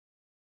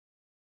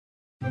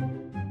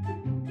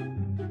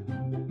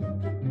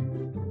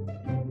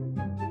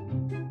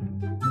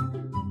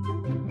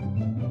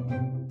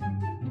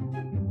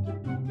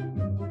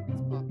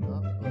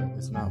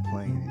It's not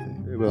playing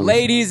anything.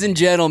 Ladies and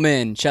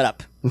gentlemen, shut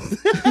up.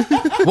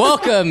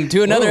 Welcome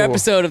to another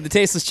episode of The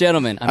Tasteless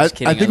Gentleman. I'm just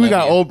kidding. I think we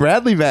got old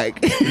Bradley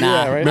back.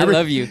 Nah, right? I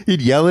love you.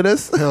 He'd yell at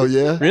us. Hell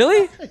yeah.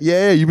 Really?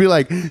 Yeah, you'd be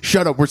like,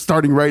 shut up, we're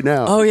starting right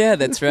now. Oh, yeah,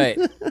 that's right.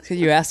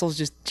 You assholes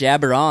just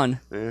jabber on.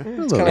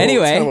 Anyway, it's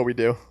Anyway. kind of what we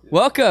do.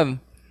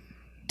 Welcome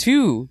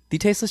to The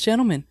Tasteless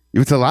Gentleman.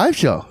 It's a live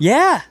show.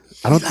 Yeah.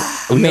 I don't.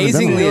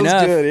 Amazingly Feels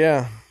enough, good,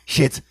 yeah.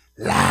 Shit's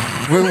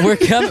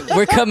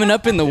we're coming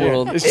up in the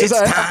world. It's just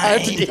I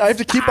have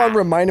to keep on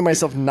reminding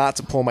myself not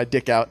to pull my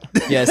dick out.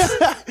 Yes.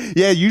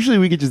 Yeah, usually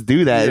we could just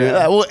do that.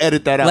 Yeah. We'll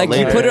edit that out Like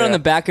later. you put it on Yeah. the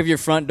back of your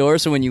front door,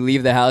 so when you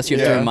leave the house, you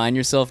have to Yeah. remind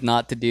yourself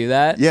not to do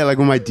that. Yeah, like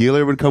when my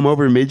dealer would come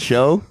over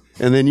mid-show,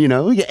 and then,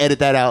 we can edit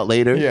that out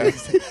later. Yeah,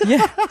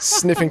 Yeah.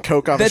 sniffing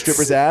coke off a That's-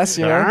 stripper's ass,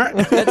 you know.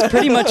 That's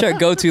pretty much our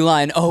go-to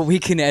line. Oh, we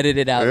can edit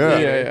it out. Yeah.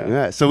 later.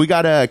 Yeah. So we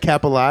got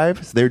Kappa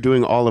Live. So they're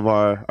doing all of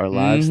our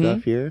live Mm-hmm.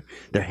 stuff here.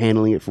 They're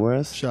handling it for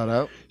us. Shout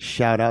out.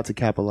 Shout out to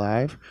Kappa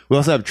Live. We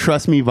also have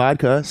Trust Me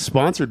Vodka,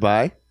 sponsored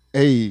by.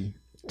 Hey,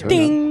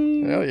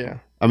 Ding. Hell yeah.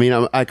 I mean,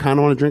 I kind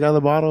of want to drink out of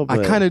the bottle, but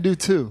I kind of do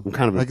too. I'm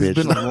kind of a It's bitch.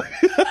 been a,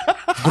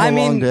 it's been a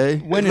long day.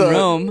 when in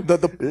Rome,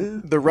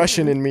 The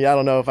Russian in me, I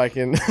don't know if I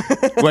can.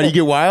 Why, you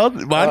get wild?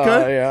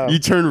 Vodka? Yeah. You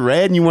turn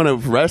red and you want to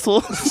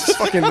wrestle?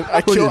 Fucking,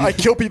 I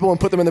kill people and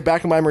put them in the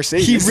back of my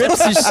Mercedes.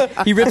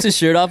 he rips his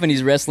shirt off and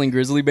he's wrestling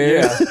grizzly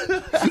bears.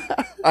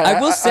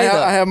 I will say,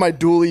 though- I have my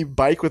dually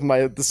bike with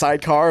the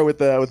sidecar with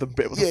the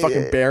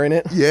fucking bear in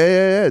it.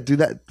 Yeah. Dude,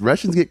 that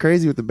Russians get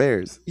crazy with the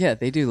bears. Yeah,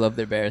 they do love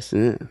their bears.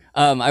 Yeah.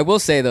 I will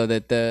say though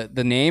that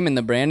the name and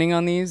the branding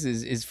on these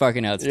is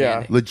fucking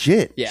outstanding.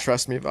 Legit. Yeah.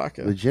 Trust me,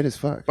 vodka. Legit as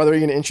fuck. By the way,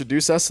 you're gonna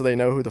introduce us so they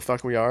know who the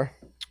fuck we are.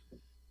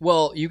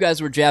 Well, you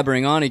guys were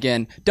jabbering on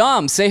again.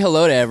 Dom, say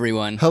hello to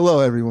everyone. Hello,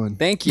 everyone.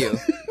 Thank you.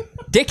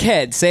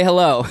 Dickhead, say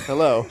hello.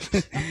 Hello.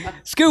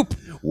 Scoop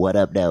What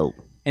up, though?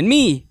 and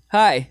me,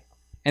 hi.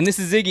 And this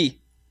is Ziggy.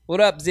 What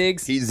up,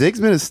 Ziggs? Zig's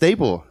been a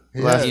staple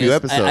the last few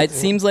episodes. It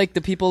seems like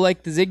the people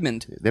like the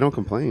Zigmund. They don't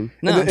complain.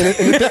 No.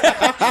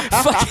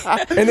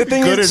 Fuck. And the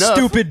thing Good is, enough.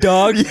 Stupid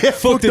dog.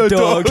 Fuck the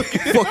dog.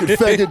 Fucking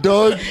faggot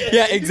dog.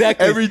 Yeah,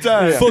 exactly. Every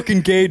time.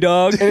 Fucking gay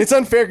dog. and it's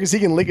unfair because he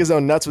can lick his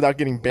own nuts without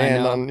getting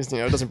banned know. on. It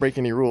doesn't break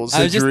any rules.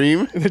 I was just-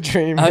 Dream? the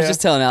dream. I was yeah.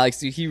 just telling Alex,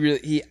 dude,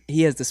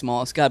 he has the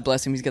smallest. God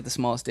bless him. He's got the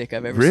smallest dick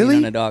I've ever Really?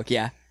 seen on a dog.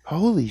 Yeah,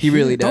 Holy shit. he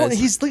really does.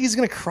 Don't, he's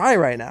gonna cry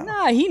right now.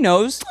 Nah, he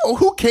knows. Oh,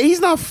 who cares? He's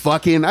not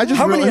fucking. I just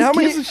How many realized-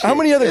 who gives a how shit?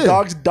 many other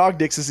Yeah. dog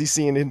dicks has he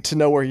seen to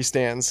know where he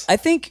stands? I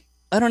think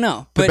I don't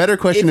know. The But better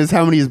question is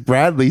how many has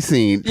Bradley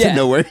seen Yeah. to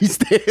know where he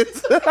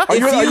stands? Are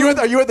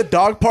you at the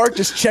dog park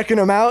just checking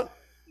him out?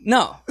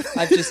 no.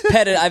 I've just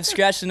petted. I've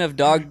scratched enough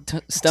dog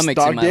stomachs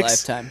Dog in my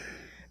dicks? lifetime.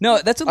 No,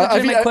 that's a I've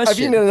legitimate eaten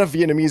question. enough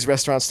Vietnamese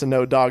restaurants to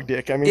know dog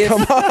dick. I mean, If-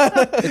 come on.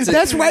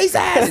 That's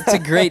racist. It's a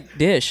great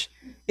dish.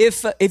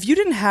 If you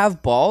didn't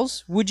have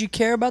balls, would you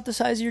care about the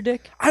size of your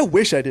dick? I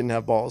wish I didn't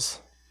have balls.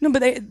 No,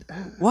 but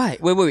why?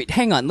 Wait.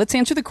 Hang on. Let's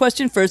answer the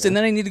question first, and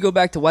then I need to go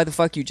back to why the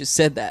fuck you just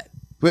said that.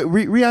 Wait,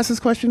 re-ask this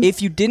question?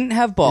 If you didn't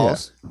have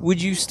balls,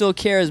 would you still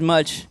care as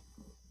much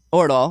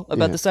or at all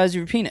about the size of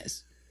your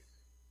penis?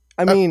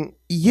 I mean,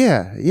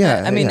 yeah.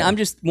 I mean, yeah. I'm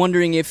just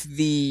wondering if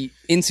the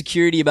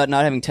insecurity about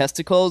not having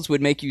testicles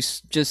would make you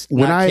just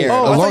When not I- care. I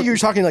long- thought you were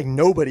talking like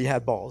nobody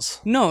had balls.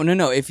 No.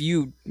 If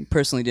you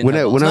personally didn't When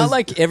have I- balls. when I Not was-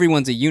 like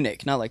everyone's a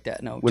eunuch. Not like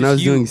that. No. When just I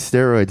was you. doing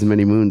steroids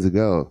many moons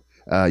ago,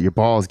 your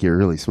balls get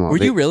really small. Were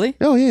you really?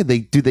 Oh, yeah. They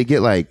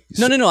get like...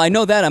 No. I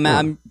know that.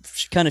 I'm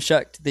kind of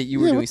shocked that you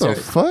were Yeah, doing what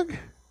the steroids. fuck?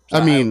 I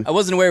mean... I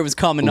wasn't aware it was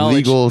common knowledge.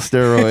 legal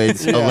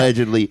steroids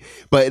allegedly,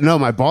 but no,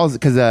 my balls,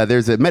 because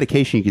there's a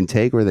medication you can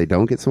take where they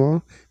don't get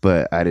small,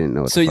 but I didn't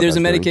know what So the fuck there's I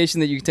a was doing. medication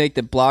that you can take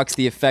that blocks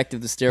the effect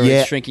of the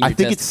steroids shrinking your I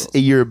think testicles.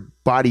 it's your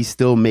body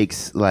still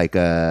makes like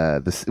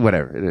this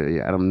whatever.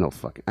 Yeah, I don't know.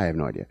 Fucking, I have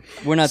no idea.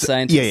 We're not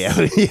scientists.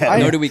 Yeah.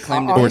 Nor do we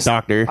claim to or be.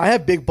 doctor. I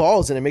have big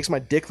balls and it makes my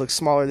dick look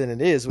smaller than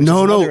it is. Which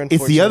No, is no, another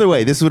it's the other unfortunate way.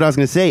 thing. This is what I was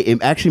gonna say.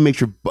 It actually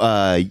makes your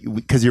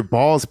because your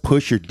balls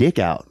push your dick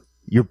out.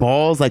 Your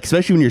balls, like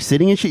especially when you're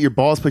sitting and shit, your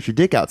balls push your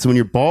dick out. So when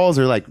your balls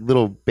are like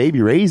little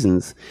baby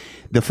raisins,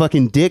 the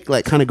fucking dick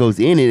like kind of goes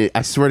in, and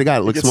I swear to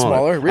God, it looks gets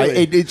smaller. smaller? Really?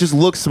 It just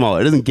looks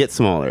smaller. It doesn't get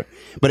smaller,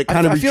 but it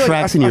kind of I feel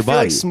retracts like, in your I feel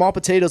body. like small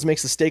potatoes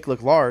makes the steak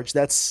look large.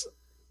 That's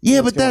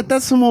Yeah, but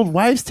that's some old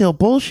wives' tale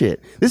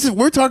bullshit.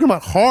 We're talking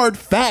about hard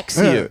facts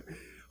here.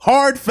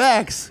 Hard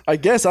facts. I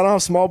guess I don't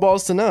have small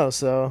balls to know.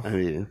 So I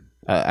mean,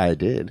 I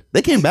did.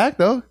 They came back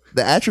though.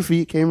 The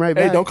atrophy came right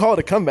hey, back. don't call it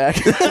a comeback.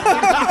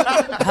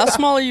 How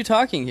small are you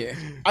talking here?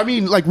 I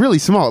mean, like really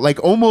small,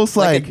 like almost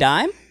Like like, a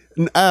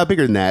dime?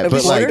 bigger than that. at, But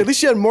least, like, at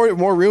least you had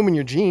more room in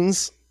your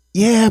jeans.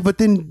 yeah, but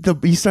then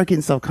you start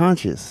getting self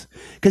conscious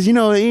because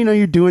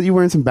you're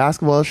wearing some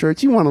basketball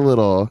shirts. You want a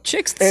little.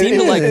 Chicks And, seem to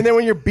and- like. and then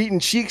when you're beating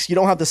cheeks, you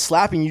don't have the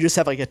slapping. You just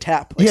have like a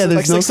tap. Like, Yeah, like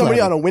there's no somebody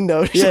slapping. on a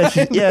window. Yeah,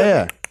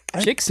 yeah.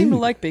 Chicks seem to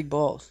like big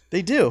balls.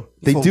 They do.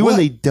 They For do what? and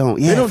they don't.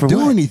 Yeah, They don't for do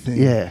what?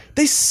 anything. Yeah.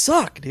 They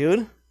suck,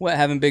 dude. What,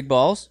 having big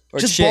balls or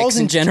Just chicks balls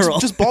in general?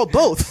 Just ball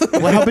both.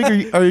 Well, how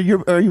big are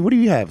you? What do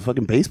you have?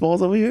 Fucking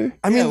baseballs over here?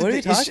 I mean, what are we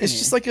it's talking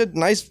just here? like a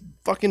nice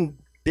fucking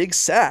big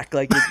sack.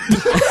 Like,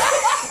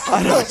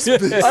 I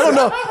don't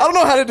know. I don't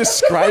know how to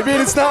describe it.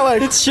 It's not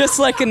like, It's just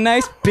like a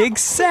nice big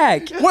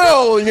sack.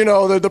 well, you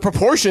know, the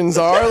proportions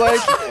are like.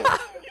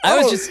 I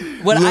was just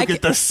what I Look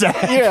at the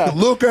sack. Yeah.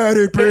 Look at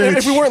it, bitch.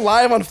 If we weren't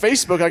live on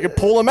Facebook, I could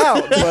pull them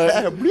out.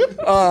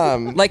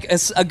 But like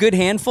a good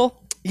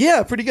handful.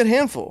 yeah, pretty good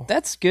handful.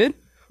 That's good.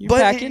 You're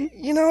But packing.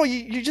 you know,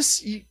 you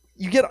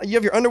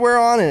have your underwear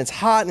on and it's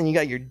hot, and then you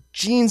got your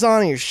jeans on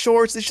and your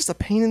shorts. It's just a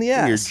pain in the Your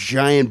ass.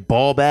 giant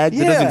ball bag that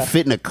Yeah. doesn't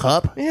fit in a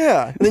cup.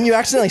 Yeah, and then you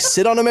accidentally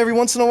sit on them every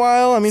once in a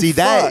while. I mean, See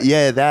fuck.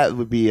 that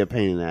would be a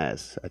pain in the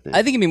ass. I think. I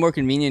think it'd be more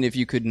convenient if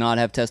you could not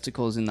have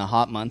testicles in the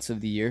hot months of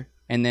the year,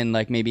 and then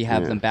like maybe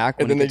have them back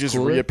when And then it they gets just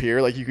cooler.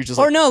 reappear. Like you could just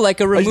Or like, no, like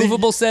a Like,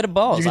 removable set of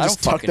balls. you could I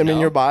just don't tuck fucking them in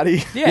know. your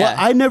body.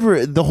 Yeah.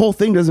 Well, the whole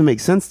thing doesn't make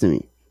sense to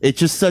me. It's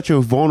just such a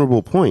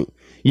vulnerable point.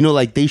 You know,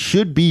 like they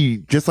should be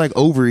just like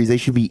ovaries. They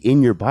should be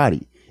in your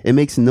body. It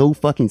makes no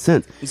fucking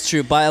sense. It's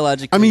true.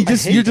 Biologically. I mean,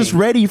 hate you're just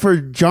ready for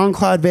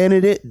Jean-Claude Van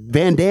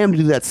Damme to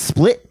do that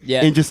split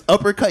Yeah. and just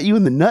uppercut you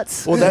in the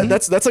nuts. Well,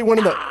 that's like one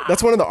of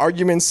the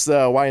arguments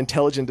why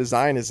intelligent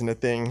design isn't a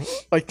thing.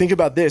 Like, think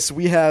about this: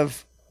 we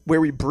have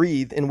where we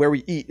breathe and where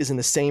we eat is in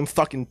the same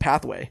fucking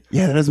pathway.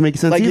 Yeah, that doesn't make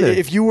sense Like, either.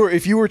 if you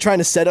were trying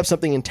to set up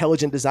something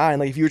intelligent design,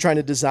 like if you were trying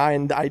to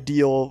design the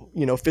ideal,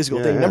 you know,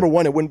 physical thing. Yeah. Number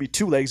one, it wouldn't be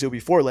 2 legs; it would be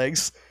 4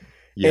 legs.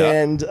 Yeah,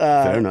 And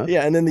fair enough.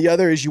 yeah, and then the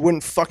other is you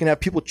wouldn't fucking have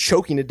people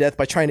choking to death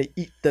by trying to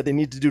eat that they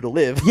need to do to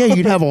live. Yeah,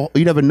 you'd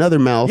have another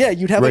mouth. Yeah,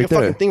 you'd have right like a there.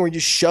 fucking thing where you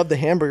just shove the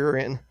hamburger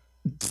in.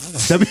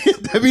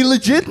 That'd be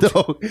legit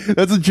though.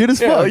 That's legit as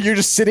Yeah, fuck. like you're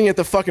just sitting at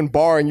the fucking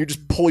bar and you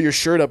just pull your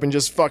shirt up and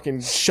just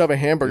fucking shove a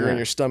hamburger in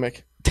your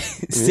stomach.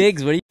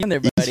 Siggs, what are you doing there,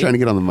 He's buddy? trying to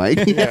get on the mic.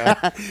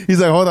 He's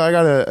like, hold on, I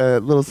got a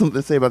little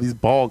something to say about these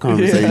ball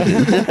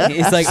conversations.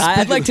 He's like,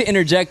 I'd like to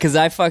interject because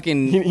I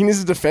fucking He needs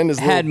to defend his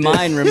had little dick.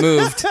 mine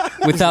removed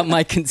without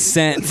my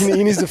consent.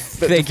 He needs to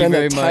Thank you defend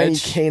very that tiny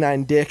much.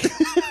 canine dick.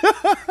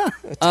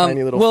 A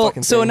tiny little Well,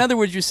 fucking so thing. in other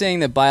words, you're saying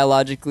that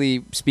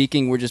biologically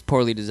speaking, we're just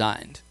poorly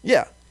designed.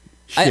 Yeah.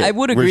 I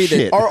would We're agree that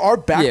shit.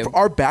 Yeah.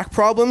 Our back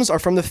problems are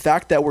from the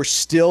fact that we're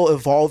still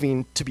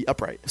evolving to be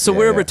upright. so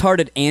we're a Yeah.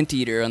 retarded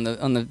anteater on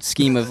the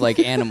scheme of like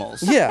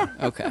animals. Yeah.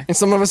 Okay. And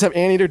some of us have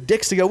anteater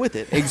dicks to go with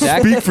it.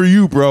 Exactly. Speak for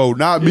you, bro,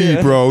 not me,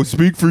 Yeah. bro.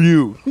 Speak for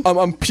you.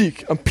 I'm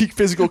peak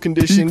physical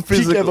condition, Peak peak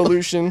physical.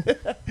 evolution.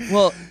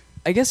 Well,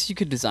 I guess you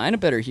could design a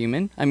better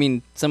human. I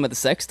mean, some of the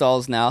sex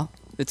dolls now.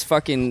 It's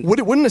fucking.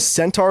 Wouldn't a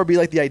centaur be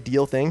like the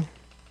ideal thing?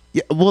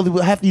 Yeah, well,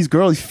 half these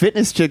girls,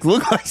 fitness chicks,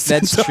 look like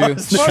That's true.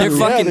 centaurs. Their Yeah,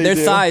 fucking they their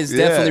do. thighs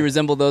Yeah. definitely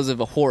resemble those of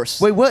a horse.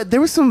 Wait, what? There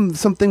was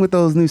something with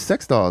those new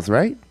sex dolls,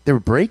 right? They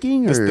were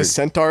breaking, or The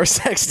centaur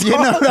sex doll?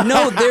 yeah,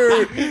 no, No,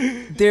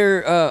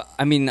 they're.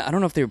 I mean, I don't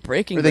know if they're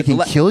breaking. Or they but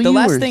can kill The you,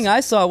 last or- thing I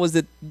saw was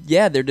that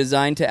they're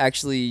designed to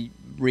actually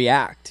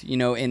react,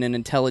 in an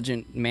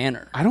intelligent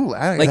manner. I don't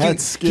Like,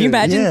 That's can you scary.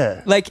 imagine?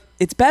 Yeah. Like,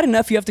 it's bad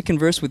enough you have to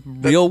converse with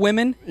real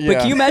women, but yeah.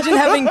 can you imagine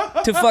having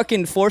to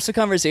fucking force a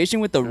conversation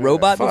with a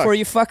robot fuck. before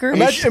you fuck her?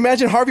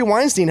 Imagine Harvey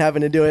Weinstein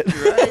having to do it.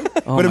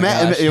 Oh but my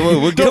gosh.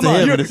 we'll get Come to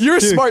on. him. You're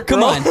a smart girl.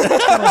 Come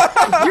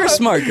on, you're a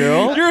smart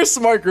girl. You're a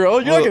smart girl.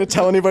 You're not Well- going to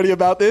tell anybody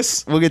about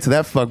this. We'll get to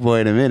that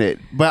fuckboy in a minute.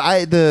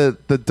 But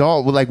the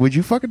doll, like, would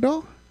you fuck a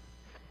doll?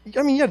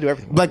 I mean, you got to do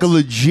everything. Like a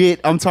legit,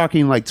 I'm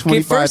talking like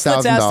Okay, first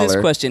let's $25,000. ask this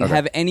question: Okay.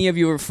 Have any of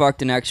you ever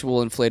fucked an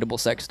actual inflatable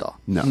sex doll?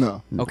 No.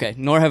 No. Okay,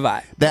 nor have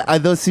I.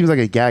 That seems like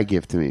a gag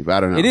gift to me, but I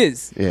don't know. It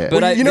is. Yeah.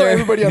 But Well, you know, they're-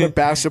 everybody on a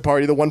bachelor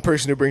party, the one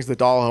person who brings the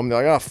doll home,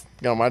 they're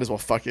like, might as well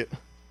fuck it.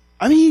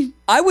 I mean,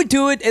 I would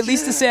do it at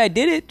least to say I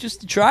did it, just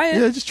to try it.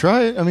 Yeah, just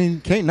try it. I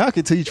mean, can't knock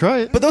it till you try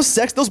it. But those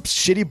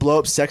shitty blow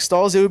up sex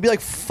dolls, it would be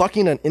like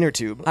fucking an inner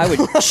tube. I would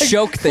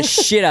choke the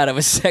shit out of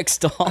a sex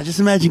doll. I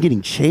just imagine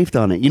getting chafed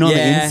on it. You know, on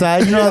Yeah. the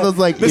inside. You know how those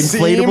like The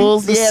seam?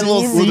 inflatables? The Yeah, the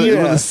little seam? seam. With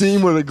Yeah. the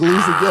seam where it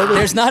glues together.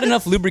 There's not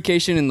enough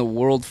lubrication in the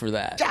world for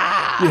that.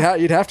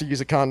 You'd have to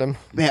use a condom.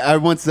 Man, I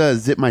once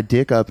zipped my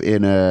dick up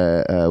in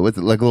with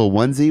like a little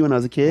onesie when I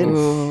was a kid,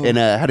 and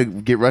had to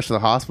get rushed to the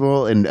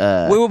hospital. And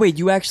Wait.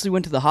 You actually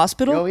went to the hospital?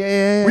 oh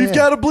yeah. We've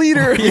got a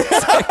bleeder.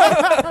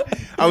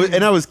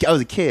 I was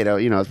a kid. I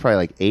was probably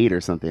like 8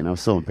 or something. I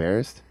was so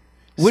embarrassed.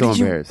 What so did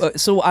you? embarrassed.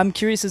 So I'm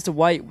curious as to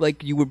why,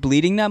 like, you were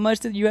bleeding that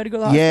much that you had to go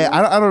to the Yeah,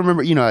 hospital. I don't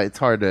remember. You know, it's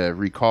hard to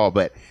recall,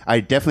 but I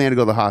definitely had to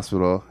go to the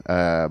hospital.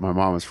 My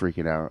mom was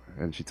freaking out,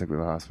 and she took me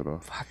to the hospital.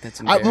 Fuck, that's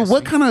But embarrassing.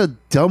 what kind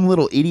of dumb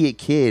little idiot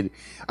kid?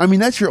 I mean,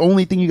 that's your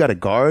only thing you got to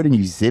guard, and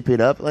you zip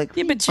it up like.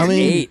 Yeah, but you're I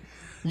mean, 8.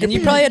 And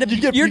you probably had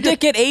to. Your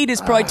dick at 8 is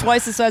probably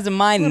twice the size of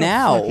mine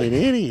now. Fucking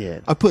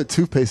idiot. I put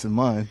toothpaste in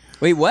mine.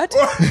 Wait, what?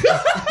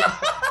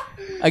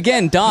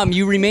 Again, Dom,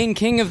 you remain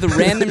king of the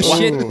random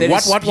shit that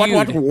is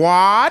spewed.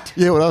 What?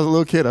 Yeah, when I was a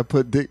little kid, I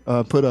put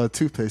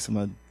toothpaste in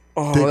my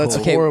Oh, dick that's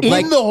hole. Okay, horrible.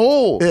 like In the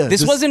hole. Yeah, this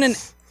just- wasn't an.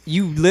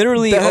 You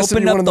literally That has to be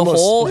opened one up of the the most-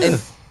 hole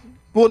and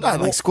Well,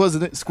 not like squeeze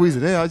it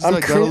in. I just I'm,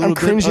 like got a little I'm bit-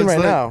 cringing I was right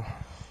like, now. fuck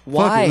it,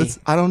 Why?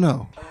 I don't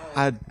know.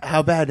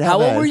 How bad?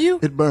 How old were you?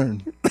 It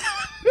burned.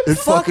 It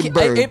Fuck fucking it.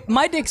 burned.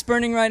 My dick's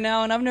burning right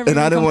now, and I've never. And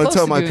I didn't want want to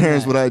tell my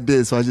parents what I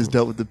did, so I just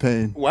dealt with the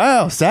pain.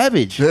 Wow,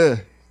 savage. Yeah.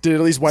 Did it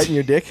at least whiten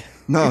your dick?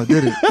 No, I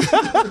didn't.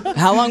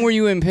 How long were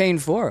you in pain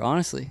for?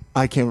 Honestly,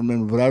 I can't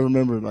remember, but I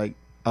remember like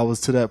I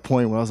was to that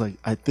point where I was like,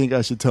 I think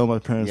I should tell my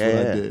parents what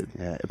I did.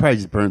 Yeah, it probably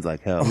just burns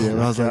like hell. Yeah,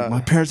 and I was like,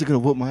 my parents are gonna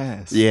whoop my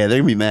ass. Yeah, they're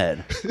gonna be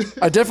mad.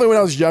 I definitely, when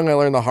I was young, I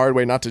learned the hard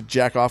way not to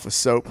jack off with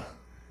soap.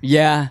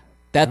 yeah.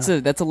 That's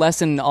a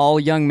lesson all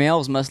young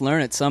males must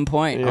learn at some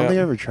point. I don't think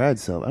I ever tried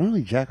soap. I don't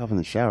really jack off in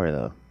the shower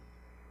though.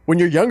 When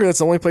you're younger, that's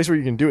the only place where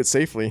you can do it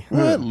safely.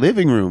 What?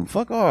 Living room?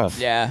 Fuck off.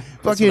 Yeah,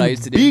 that's Fucking what I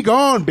used to do. be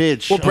gone,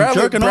 bitch. Well, I'm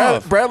jerking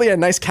off. Bradley had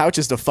nice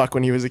couches to fuck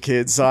when he was a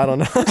kid, so I don't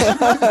know.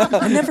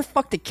 I never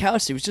fucked the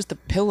couch. It was just the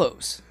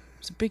pillows.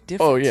 It's a big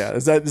difference. Oh yeah,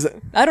 is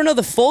that I don't know.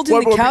 The folds in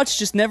What- the what- couch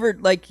just never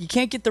like you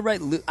can't get the right.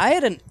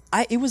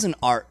 It was an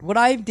art. What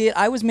I did,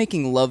 I was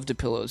making love to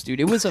pillows, dude.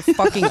 It was a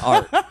fucking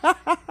art.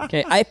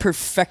 Okay, I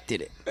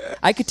perfected it.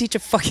 I could teach a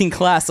fucking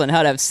class on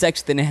how to have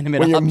sex with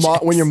inanimate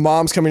objects. when your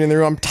mom's coming in the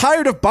room? I'm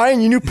tired of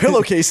buying you new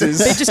pillowcases.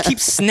 They just keep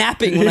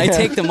snapping when I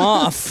take them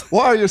off.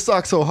 Why are your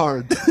socks so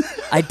hard?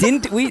 I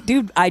didn't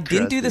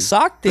do the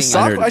sock thing.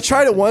 Sock, heard I it.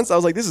 tried it once. I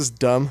was like, this is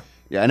dumb.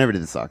 Yeah, I never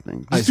did the sock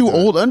thing. Just do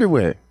old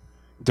underwear.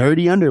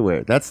 Dirty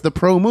underwear. That's the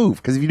pro move.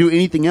 Because if you do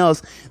anything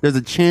else, there's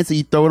a chance that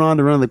you throw it on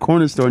to run to the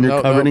corner store and you're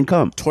No, covered no. in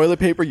cum. Toilet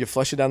paper, you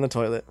flush it down the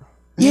toilet.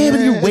 Yeah,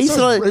 but you It's waste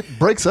so- it. It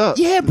breaks up.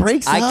 Yeah, it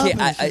breaks I up.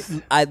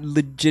 can't. I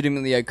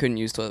legitimately I couldn't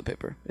use toilet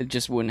paper. It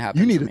just wouldn't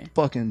happen. You need for a me.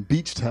 fucking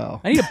beach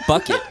towel. I need a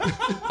bucket.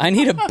 I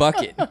need a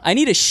bucket. I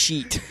need a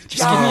sheet.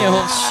 Just give me a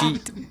whole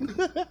sheet.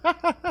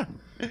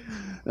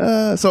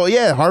 So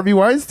yeah, Harvey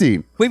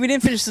Weinstein. Wait, we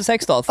didn't finish the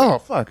sex doll thing. Oh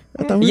fuck!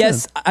 I thought we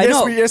yes, did. I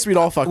know. Yes, we'd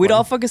all fuck. We'd one.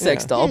 all fuck a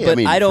sex doll, Yeah, but I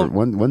mean, I don't. for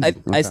one I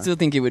time. still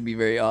think it would be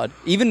very odd.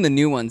 Even the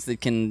new ones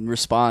that can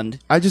respond.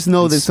 I just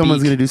know that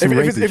someone's speak. gonna do some If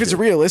rapey it's shit.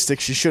 realistic,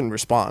 she shouldn't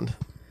respond.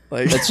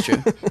 Like That's true.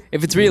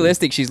 If it's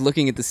realistic, she's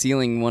looking at the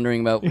ceiling,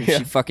 wondering about if Yeah.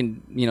 she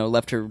fucking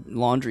left her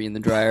laundry in the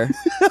dryer.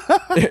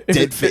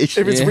 Dead fish.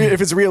 If it's Yeah. if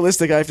it's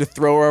realistic, I have to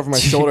throw her over my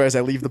shoulder as I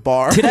leave the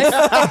bar. Did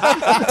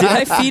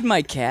I feed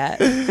my cat?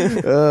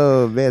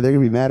 Oh man, they're gonna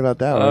be mad about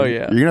that one. Oh,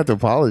 yeah. You're gonna have to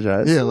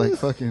apologize. Yeah, like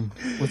fucking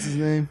what's his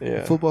name?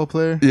 Yeah. Football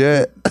player.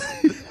 Yeah.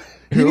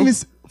 He didn't even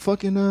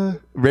fucking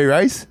Ray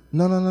Rice.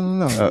 no.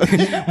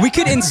 We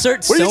could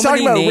insert What are so you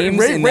talking many about? names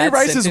Ray in that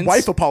Rice's sentence.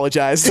 wife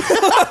apologized.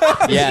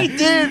 Yeah.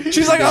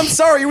 She's like, I'm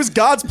sorry, it was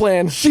God's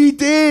plan. She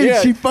did.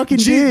 Yeah. She fucking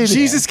did.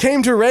 Jesus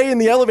came to Ray in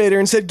the elevator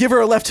and said, give her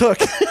a left hook.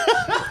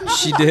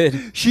 She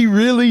did. She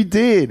really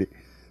did.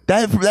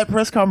 That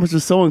press conference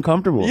was so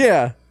uncomfortable.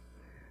 Yeah.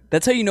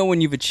 That's how you know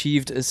when you've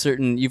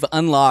you've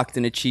unlocked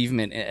an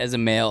achievement as a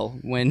male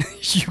when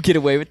you get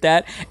away with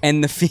that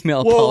and the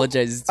female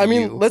apologizes to I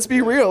mean, you. let's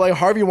be real. Like,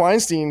 Harvey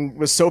Weinstein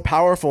was so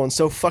powerful and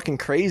so fucking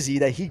crazy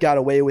that he got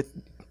away with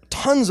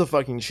tons of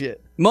fucking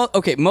shit.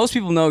 Most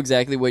people know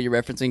exactly what you're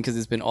referencing because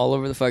it's been all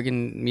over the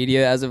fucking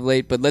media as of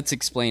late, but let's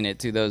explain it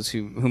to those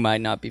who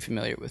might not be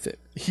familiar with it.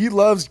 He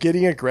loves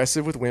getting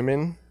aggressive with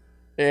women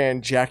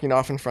and jacking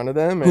off in front of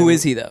them. Who and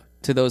is he, though?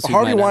 To those who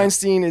Harvey might not know.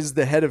 Weinstein is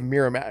the head of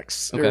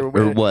Miramax. Okay. Or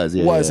was,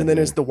 yeah, Was, yeah, and then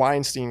yeah. it's the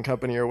Weinstein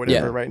Company or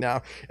whatever Yeah. right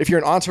now. If you're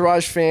an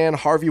Entourage fan,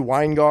 Harvey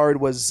Weingard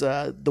was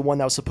the one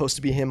that was supposed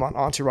to be him on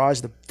Entourage,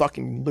 the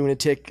fucking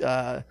lunatic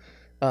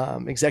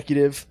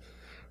executive.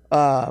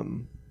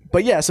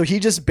 But yeah, so he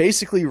just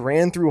basically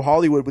ran through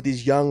Hollywood with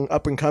these young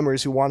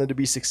up-and-comers who wanted to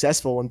be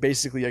successful and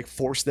basically like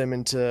forced them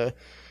into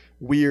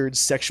weird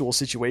sexual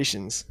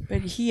situations.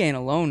 But he ain't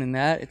alone in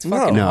that. It's No.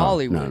 fucking No,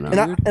 Hollywood. no.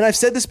 Dude. And I've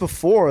said this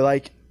before,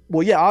 like,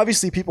 well, yeah,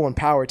 obviously people in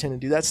power tend to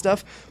do that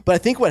stuff, but I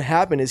think what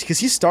happened is because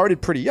he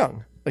started pretty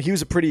young. Like, he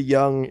was a pretty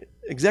young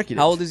executive.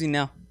 How old is he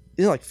now?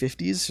 He's like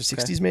 50s or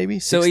 60s maybe.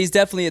 So 60s. he's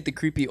definitely at the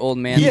creepy old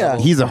man Yeah.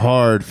 level. He's a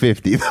hard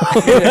 50.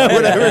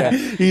 Whatever.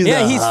 He's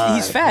yeah, a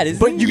he's fat, isn't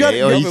But he? you got-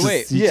 Yeah, no, he's but just,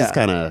 wait, he's just yeah.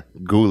 kind of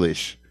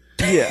ghoulish.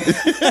 Yeah.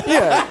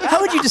 Yeah.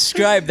 How would you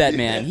describe that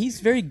man?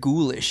 He's very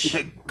ghoulish.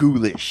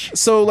 Ghoulish.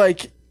 So,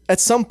 like, at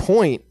some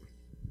point,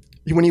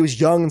 when he was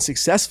young and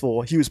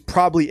successful, he was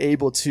probably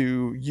able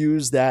to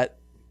use that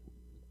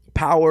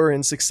power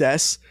and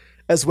success,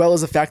 as well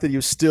as the fact that he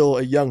was still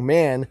a young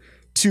man,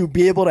 to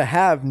be able to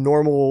have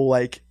normal,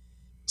 like,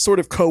 sort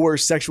of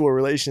coerced sexual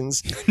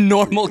relations.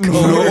 Normal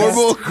coerced.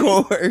 Normal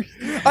course.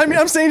 I mean,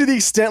 I'm saying to the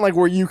extent, like,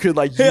 where you could,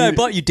 like, Hey, I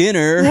bought you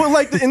dinner. well,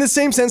 like, in the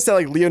same sense that,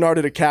 like,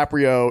 Leonardo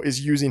DiCaprio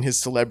is using his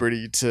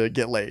celebrity to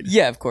get laid.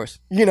 Yeah, of course.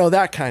 You know,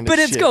 that kind of But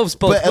shit. it goes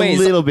both But ways.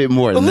 a little bit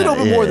more than little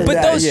that. bit more than But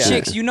that, those yeah.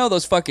 chicks,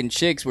 those fucking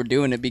chicks were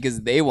doing it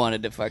because they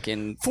wanted to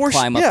fucking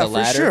climb up yeah, the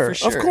ladder. for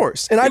sure. Of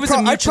course. And I'd was a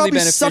I'd mutually probably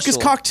suck his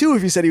beneficial- cock too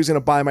if he said he was going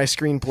to buy my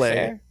screenplay.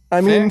 Fair. I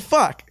mean, Fair.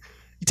 fuck.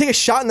 You take a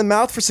shot in the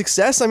mouth for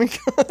success? I mean,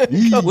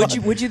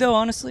 Would you though,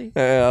 honestly? I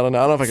don't know.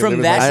 I don't know if I can From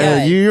live that with I guy.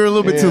 know, you're a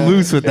little bit too Yeah.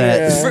 loose with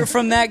that. Yeah.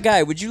 From that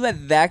guy, would you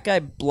let that guy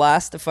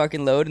blast a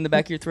fucking load in the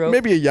back of your throat?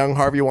 Maybe a young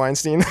Harvey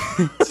Weinstein.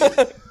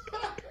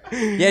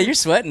 Yeah, you're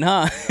sweating,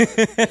 huh?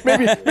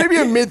 maybe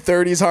a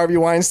mid-30s Harvey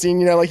Weinstein.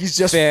 You know, like he's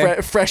just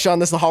fresh on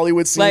this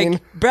Hollywood scene.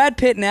 Like Brad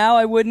Pitt now,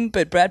 I wouldn't,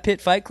 but Brad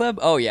Pitt Fight Club,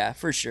 oh yeah,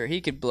 for sure,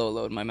 he could blow a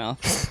load in my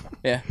mouth.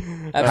 Yeah,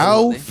 How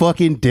absolutely.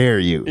 fucking dare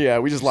you? Yeah,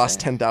 we just lost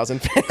 10,000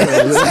 fans.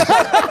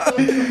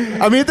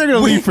 I mean, if they're gonna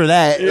leave for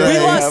that, We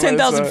Yeah, lost but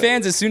 10,000 it's,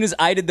 fans as soon as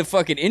I did the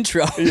fucking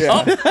intro. Yeah.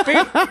 Oh,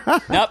 beep.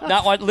 Nope,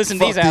 not one. Listen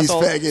to these Fuck these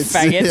assholes.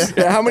 faggots.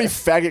 Yeah, how many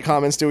faggot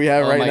comments do we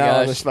have Oh right my now? on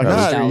gosh. this fucking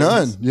Nah, stream?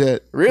 None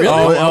yet. Really?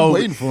 I'm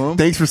waiting for them.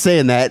 Thanks for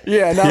saying that.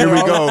 Yeah, now Here we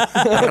they're go.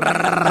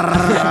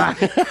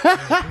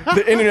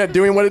 the internet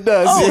doing what it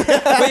does.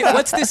 Wait,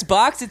 what's this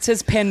box? It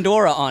says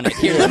Pandora on it.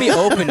 Here, let me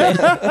open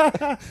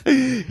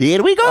it.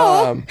 Here we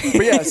go.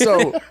 But yeah,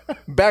 so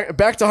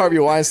back to Harvey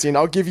Weinstein.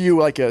 I'll give you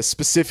like a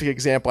specific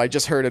example. I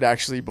just heard it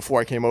actually before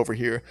I came over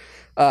here.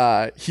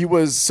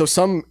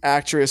 Some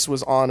actress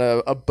was on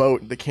a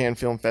boat at the Cannes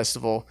Film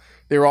Festival.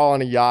 They were all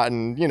on a yacht,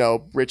 and you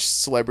know, rich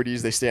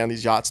celebrities, they stay on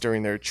these yachts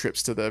during their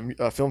trips to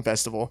the film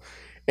festival.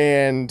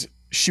 And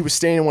she was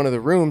staying in one of the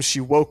rooms.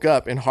 She woke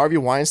up, and Harvey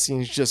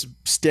Weinstein's just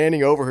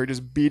standing over her,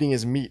 just beating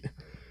his meat.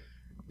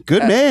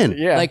 Good man.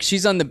 Yeah, Like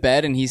she's on the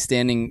bed and he's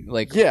standing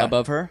like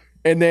above her.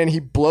 and then he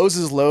blows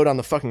his load on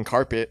the fucking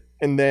carpet,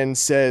 and then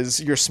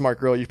says, "You're a smart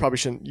girl. You probably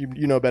shouldn't.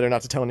 You know better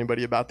not to tell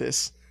anybody about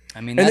this." I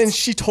mean, And then that's,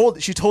 she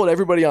told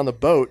everybody on the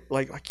boat,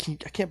 like, I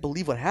can't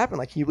believe what happened.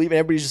 Like, can you believe? And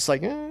everybody's just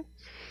like, eh.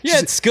 yeah,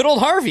 it's good old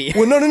Harvey.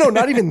 Well, no,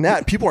 not even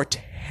that. People are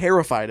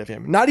terrified of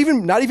him. Not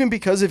even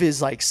because of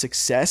his like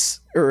success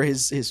or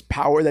his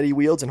power that he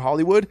wields in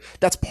Hollywood.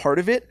 That's part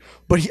of it.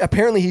 But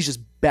apparently he's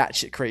just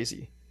batshit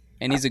crazy.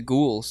 And he's a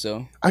ghoul,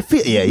 so I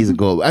feel he's a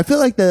goal. I feel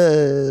like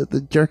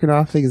the jerking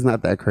off thing is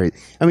not that crazy.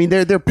 I mean,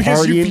 they're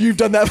Because partying. you've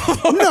done that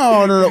before.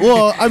 No.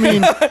 Well, I mean,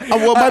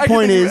 my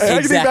point is, I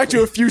can think back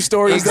to a few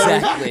stories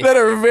Exactly. that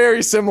are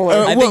very similar.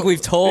 I think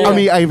we've told. I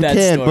mean, I that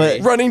can, story.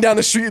 but- Running down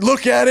the street,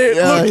 look at it,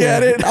 look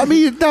at it. I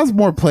mean, that was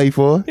more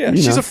playful. Yeah, you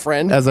she's know, a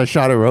friend. As I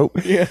shot a rope.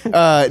 Yeah.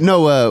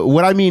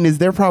 What I mean is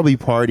they're probably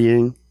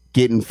partying,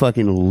 getting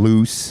fucking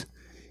loose,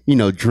 you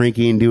know,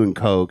 drinking, doing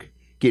coke,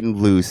 getting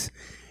loose.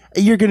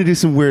 You're gonna do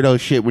some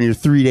weirdo shit when you're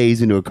 3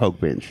 days into a coke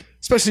binge.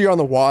 Especially you're on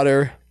the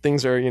water.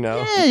 Things are, you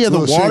know. Yeah, the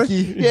little water.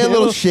 shaky. Yeah, a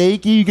little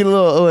shaky. You get a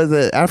little, as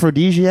an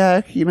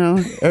aphrodisiac, you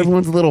know.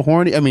 Everyone's a little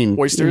horny. I mean,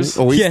 Oysters.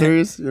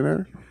 you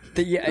know.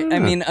 I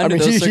mean, under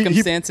those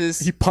circumstances,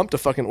 he pumped a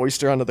fucking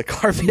oyster onto the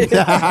carpet.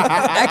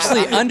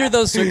 actually, under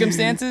those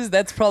circumstances,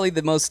 that's probably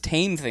the most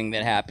tame thing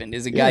that happened.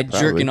 Is a guy probably.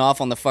 jerking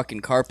off on the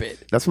fucking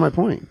carpet. That's my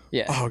point.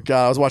 Yeah. Oh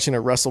god, I was watching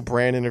a Russell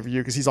Brand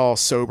interview because he's all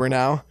sober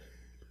now.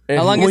 And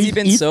How long Well, has he he-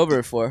 been he-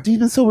 sober for? He's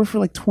been sober for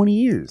like 20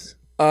 years.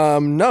 No,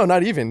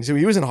 not even. So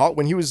he was in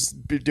when he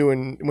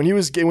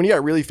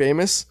got really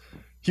famous,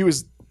 he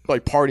was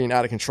like partying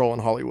out of control in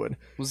Hollywood.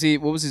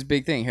 What was his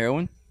big thing?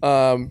 Heroin?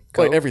 Like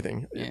Coke?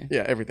 everything. Yeah.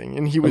 Yeah, everything.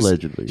 And he was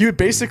Allegedly. he would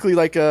basically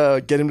like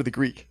get him to the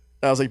Greek.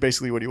 That was like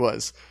basically what he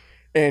was.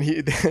 And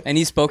he And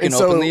he's spoken And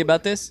so- openly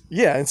about this.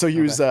 yeah, and so he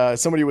was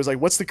somebody was like,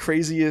 "What's the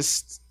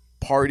craziest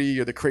party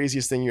or the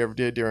craziest thing you ever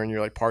did during your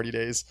like party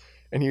days?"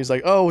 And he was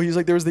like,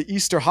 there was the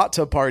Easter hot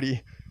tub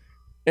party.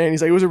 And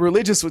he's like, it was a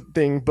religious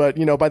thing, but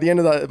you know, by the end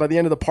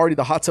of the party,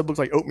 the hot tub looked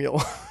like oatmeal.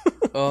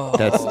 Oh,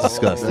 That's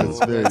disgusting.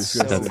 That's very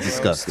disgusting. That's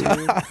disgusting.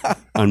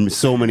 On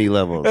so many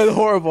levels. That's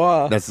horrible,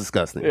 huh? That's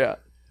disgusting. Yeah.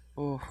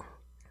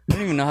 I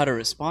don't even know how to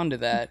respond to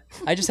that.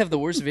 I just have the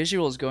worst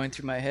visuals going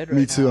through my head right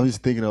Me too. now. I'm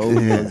just thinking of old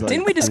ones. Like,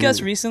 Didn't we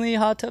discuss recently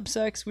hot tub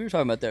sex? We were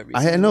talking about that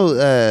recently. I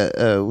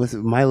know. Was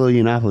it Milo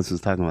Yiannopoulos was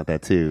talking about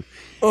that too,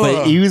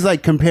 but he was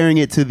like comparing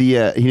it to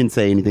the. He didn't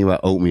say anything about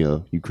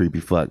oatmeal. You creepy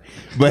fuck.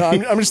 But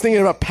No, I'm just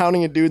thinking about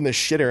pounding a dude in the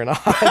shitter in a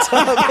hot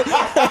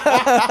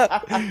tub.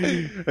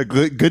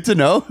 good to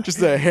know.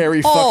 Just a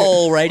hairy fucking,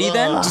 Alrighty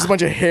then. just a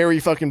bunch of hairy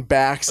fucking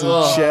backs and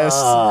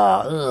chests.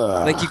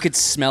 Like you could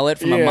smell it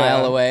from a Yeah.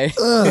 mile away.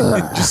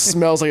 Just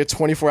smells like a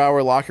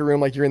 24-hour locker room,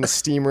 like you're in the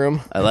steam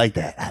room. I like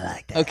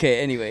that. Okay,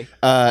 anyway.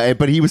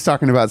 But he was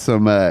talking about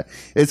some.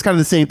 It's kind of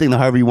the same thing. The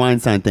Harvey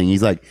Weinstein thing.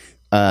 He's like,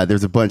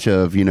 there's a bunch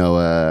of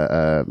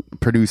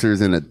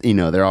producers and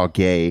they're all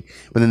gay,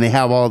 but then they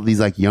have all these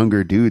like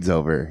younger dudes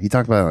over. He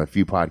talked about it on a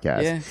few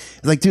podcasts. Yeah.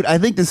 It's like, dude, I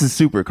think this is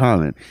super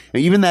common.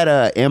 And even that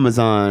the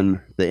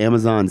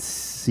Amazon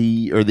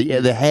C or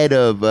the head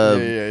of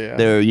Yeah.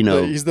 their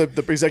He's the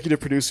executive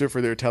producer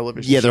for their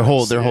television. their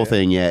whole shows.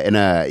 thing, yeah.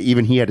 And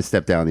even he had to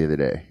step down the other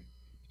day,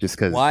 just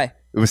because. Why?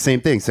 It was the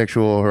same thing,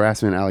 sexual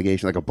harassment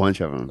allegation, like a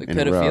bunch of them. Like in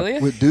a row. pedophilia?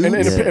 with dudes. And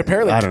Yeah.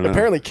 apparently, I don't know.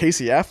 apparently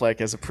Casey Affleck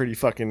has a pretty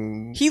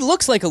fucking He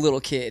looks like a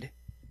little kid.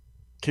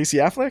 Casey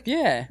Affleck.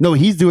 Yeah. No,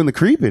 he's doing the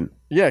creeping.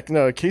 Yeah,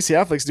 no, Casey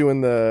Affleck's doing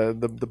the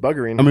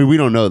buggering. I mean, we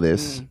don't know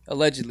this.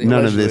 Allegedly. None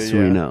of Allegedly, this yeah.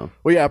 we know.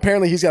 Well, yeah,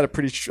 apparently he's got a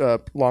pretty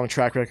long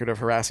track record of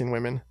harassing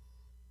women.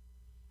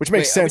 which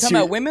makes Wait, are we sense. talking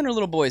about women or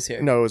little boys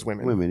here? No, it was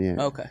women. Women,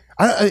 yeah. Okay.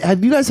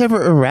 Have you guys ever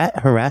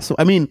harassed?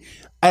 I mean,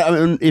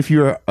 if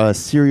you're a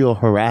serial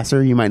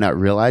harasser, you might not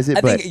realize it.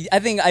 I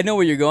think I know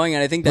where you're going,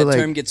 and I think that But, like,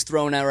 term gets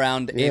thrown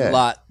around yeah. a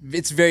lot.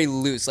 It's very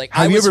loose. Like,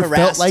 have I you was ever felt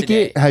harassed like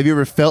today. it? Have you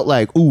ever felt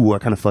like, ooh, I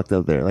kind of fucked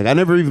up there? Like, I've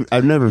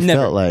never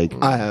felt like.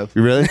 I have.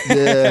 You really?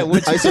 Yeah,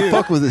 What'd you I used to do?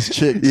 fuck with this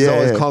chick. Yeah. Yeah,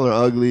 always call her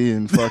ugly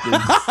and fucking.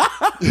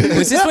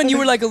 Was this when you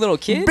were like a little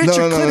kid? Bitch, No,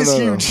 your no, clit no, is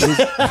no, no. huge.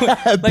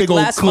 Like Big old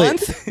last clit.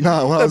 month?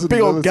 No, when I was That in big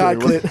the old god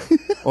military,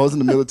 clit. I was in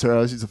the military.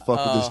 I used to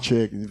fuck with this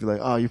chick, and you'd be like,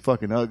 "Oh, you're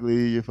fucking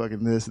ugly. You're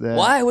fucking this, that."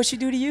 Why? What'd she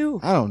do to you?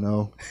 I don't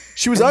know.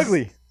 She was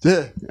ugly.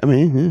 Yeah, I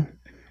mean, yeah.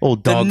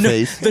 Old dog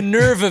face. The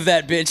nerve of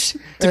that bitch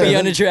to be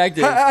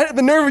unattractive.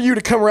 The nerve of you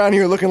to come around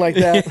here looking like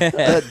that.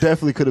 that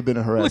definitely could have been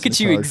a harassment. Look at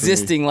you charge for me.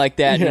 existing like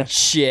that Yeah. and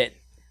shit.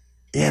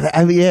 Yeah,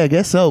 I mean, yeah, I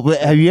guess so.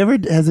 But have you ever?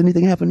 Has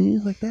anything happened to you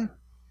like that?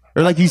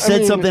 Or like you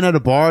said mean- something at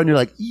a bar and you're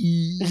like,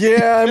 "Ee."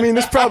 Yeah, I mean,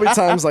 there's probably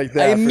times like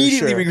that. I for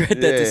immediately sure. regret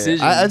that Yeah.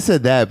 decision. I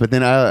said that, but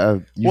then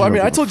I Well, I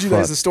mean, I told you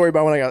guys the story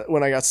about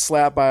when I got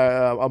slapped by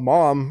a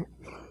mom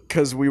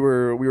because we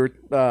were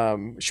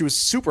she was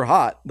super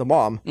hot, the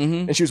mom,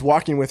 and she was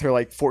walking with her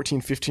like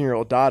 14,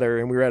 15-year-old daughter,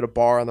 and we were at a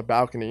bar on the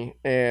balcony,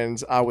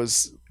 and I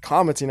was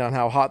commenting on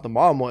how hot the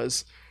mom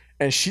was,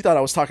 and she thought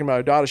I was talking about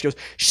her daughter. She goes,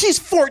 "She's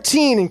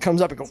 14," and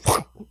comes up and goes,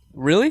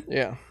 Really?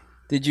 "Yeah,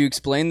 Did you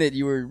explain that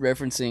you were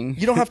referencing?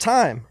 you don't have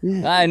time."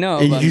 I know.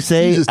 And but- did you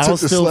say You just I'll took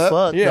the still slap?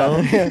 fuck? Yeah, No.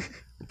 yeah.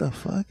 What the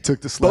fuck?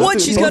 Took the slap. What?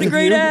 She's got a Both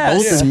great of you?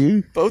 ass. Both of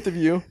you. Both of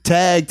you.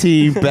 Tag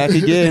team back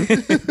again.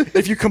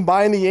 If you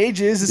combine the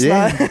ages, it's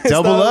Yeah, not it's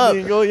double not up.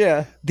 illegal.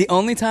 Yeah. The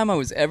only time I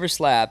was ever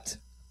slapped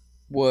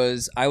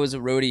was I was a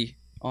roadie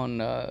on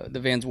the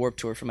Vans Warped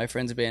Tour for my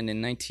friend's band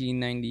in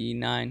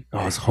 1999.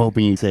 I was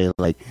hoping you'd say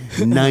like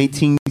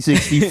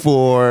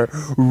 1964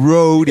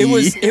 roadie.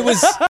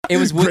 It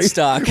was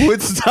Woodstock.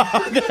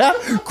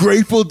 Woodstock.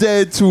 Grateful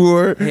Dead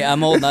tour. Hey,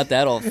 I'm old, not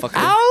that old. Fucker.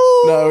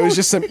 No, it was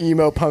just some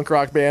emo punk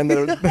rock band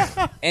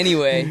that.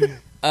 Anyway,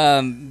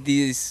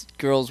 these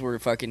girls were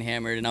fucking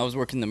hammered, and I was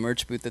working the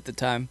merch booth at the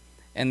time,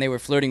 and they were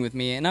flirting with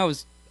me, and I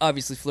was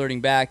obviously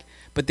flirting back,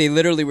 but they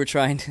literally were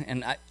trying to,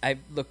 and I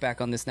look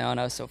back on this now, and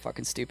I was so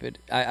fucking stupid.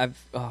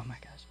 Oh my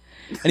gosh.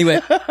 Anyway,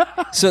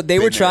 so they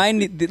were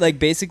trying to, like,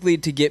 basically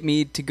to get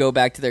me to go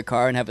back to their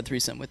car and have a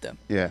threesome with them.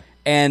 Yeah.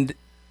 And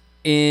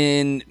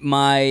in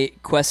my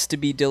quest to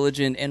be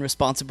diligent and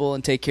responsible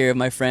and take care of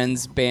my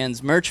friend's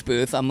band's merch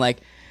booth, I'm like,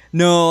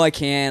 no, I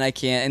can't.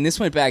 And this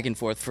went back and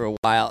forth for a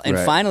while. And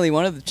Right. finally,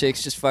 one of the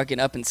chicks just fucking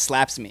up and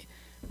slaps me.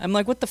 I'm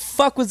like, what the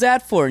fuck was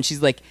that for? And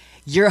she's like,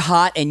 you're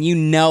hot and you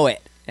know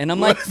it. And I'm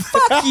like,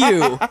 fuck you.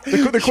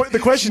 The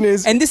question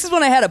is, And this is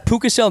when I had a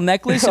puka shell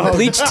necklace and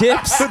bleached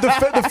tips.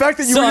 the fact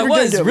that you So were I even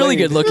gonna was get really laid.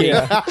 good looking.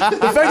 The fact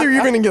that you're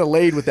even gonna get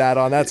laid with that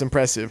on, that's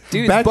impressive.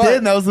 Dude, Back but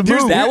then, that was the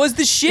move. that was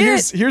the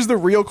shit. Here's the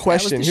real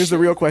question. the Here's the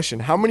shit. real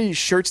question. How many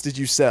shirts did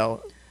you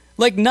sell?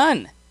 Like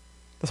none.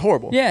 That's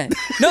horrible. Yeah.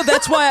 No,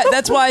 that's why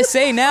I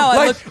say now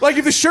I look Like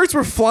if the shirts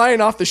were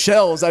flying off the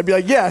shelves, I'd be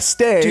like, yeah,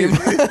 stay. dude,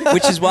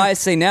 which is why I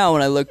say now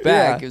when I look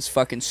back, Yeah. it was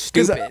fucking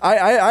Because stupid.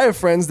 I have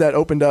friends that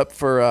opened up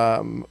for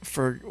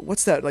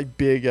what's that like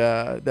big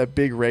that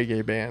big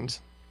reggae band?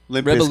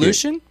 Limp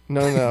Revolution?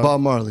 No. Bob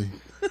Marley,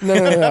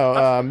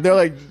 No. They're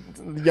like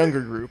younger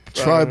group.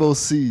 Tribal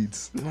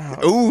Seeds.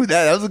 Bizkit. Ooh,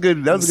 that was a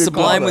good. That was a good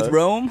Sublime call, with though.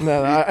 Rome?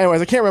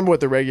 Anyways, I can't remember what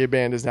the reggae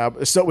band is now.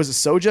 So was it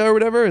Soja or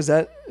whatever? Does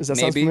that sound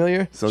Maybe.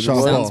 familiar? So Sean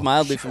just- Sounds Paul.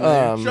 mildly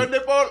familiar.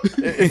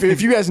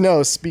 If you guys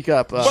know, speak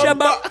up.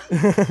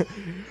 Shabba.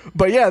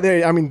 But yeah,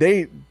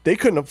 they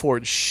couldn't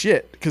afford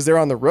shit because they're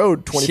on the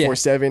road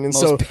 24/7, and Most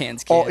so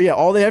bands can't.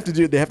 all they have to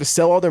do, they have to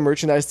sell all their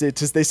merchandise.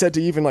 They said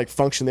to even like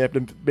function, they have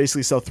to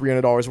basically sell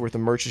 $300 worth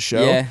of merch a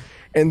show. Yeah.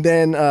 And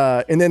then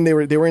they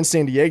were in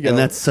San Diego, And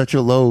that's such a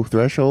low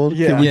threshold.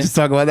 Yeah. Can we Yeah. just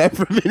talk about that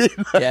for a minute?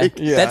 Yeah.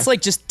 Yeah. That's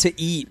like just to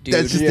eat, dude.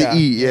 That's just Yeah. to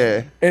eat.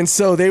 Yeah. And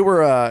so they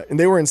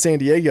were in San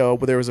Diego,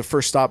 but there was a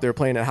first stop. They were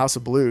playing at House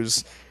of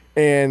Blues,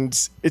 and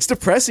it's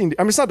depressing.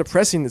 I mean, it's not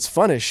depressing. It's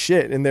fun as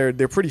shit, and they're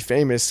pretty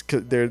famous.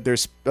 Cause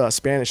they're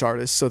Spanish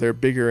artists, so they're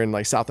bigger in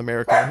like South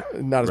America,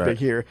 not as Right. big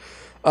here.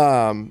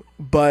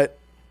 But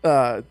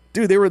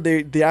dude,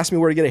 they asked me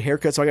where to get a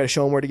haircut, so I got to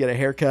show them where to get a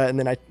haircut,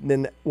 and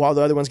then while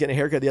the other one's getting a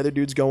haircut, the other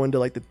dude's going to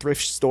like the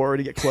thrift store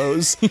to get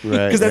clothes.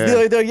 Right,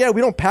 Because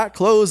we don't pack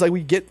clothes. Like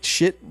we get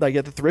shit like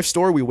at the thrift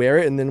store, we wear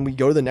it, and then we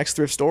go to the next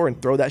thrift store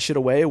and throw that shit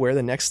away, wear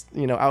the next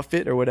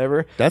outfit or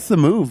whatever. That's the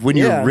move. When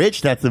Yeah. you're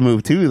rich, that's the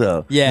move too,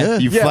 though. Yeah.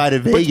 You Yeah, fly to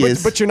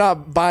Vegas. but you're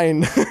not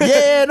buying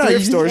Yeah, no, thrift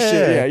you- store shit.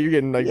 yeah. Yeah, you're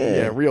getting like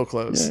Yeah. real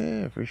clothes.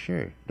 yeah, for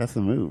sure. That's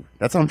the move.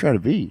 That's what I'm trying to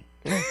be.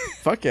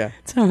 Fuck yeah.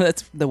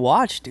 That's the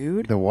watch,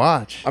 dude. The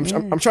watch. I'm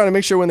trying to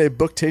make sure when they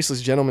book Tasteless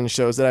Gentlemen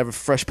shows that I have a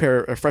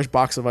fresh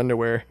box of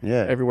underwear.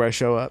 Yeah. Everywhere I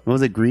show up. What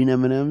was it? Green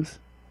M&Ms?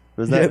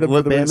 Was that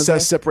what band was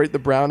that? Separate the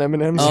brown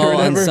M&Ms or Oh, on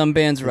whatever. some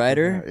band's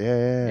writer.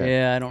 Yeah.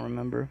 Yeah, I don't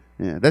remember.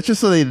 Yeah, that's just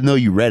so they know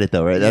you read it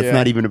though, right? That's Yeah.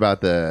 not even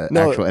about the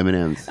actual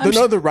M&Ms.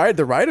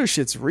 The writer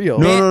shit's real.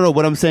 No.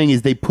 What I'm saying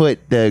is they put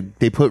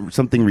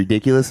something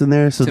ridiculous in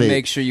there so To they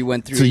make sure you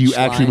went through. so you each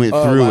actually line.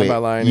 went through line it. by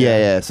line, yeah, yeah.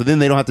 yeah. So then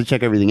they don't have to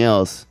check everything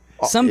else.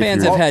 Some if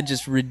bands you're- have had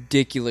just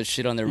ridiculous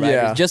shit on their writers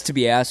Yeah. just to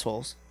be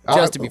assholes.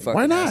 Just to be fucking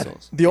why not?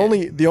 assholes. The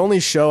only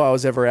show I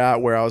was ever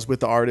at where I was with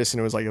the artist and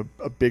it was like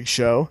a big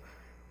show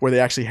where they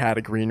actually had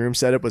a green room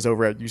setup was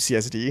over at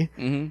UCSD,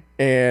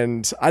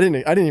 and I didn't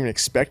even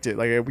expect it.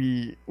 Like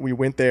we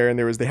went there and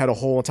they had a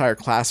whole entire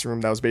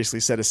classroom that was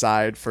basically set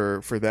aside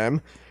for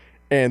them,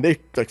 and they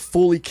like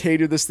fully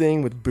catered this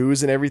thing with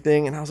booze and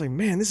everything. And I was like,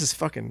 man, this is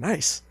fucking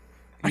nice.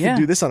 I Yeah.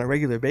 can do this on a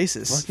regular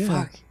basis.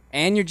 Fuck.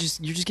 And you're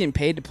just getting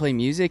paid to play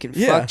music and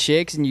Yeah. fuck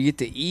chicks, and you get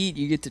to eat,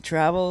 you get to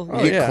travel.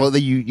 Oh, You, yeah.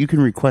 you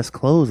can request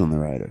clothes on the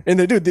rider. And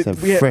Some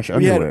fresh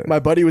underwear. my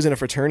buddy was in a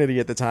fraternity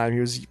at the time. He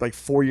was like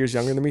 4 years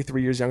younger than me,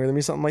 3 years younger than me,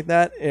 something like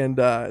that.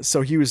 And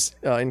so he was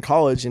in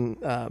college and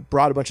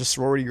brought a bunch of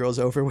sorority girls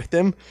over with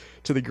him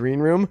to the green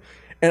room.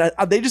 And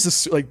they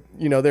just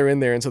they're in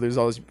there, and so there's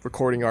all these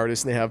recording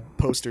artists, and they have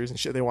posters and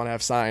shit they want to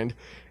have signed.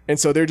 And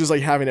so they're just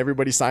like having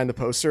everybody sign the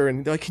poster,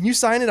 and they're like, "Can you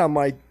sign it?" I'm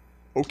like,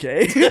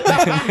 "Okay,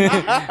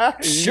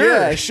 Sure.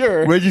 yeah,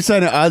 sure." Where'd you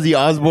sign it? Ozzy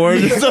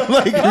Osbourne or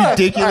something like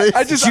ridiculous?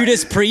 I just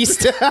Judas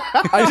Priest.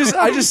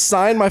 I just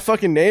signed my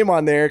fucking name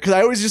on there because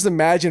I always just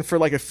imagine for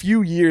like a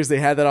few years they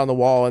had that on the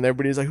wall and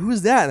everybody's like,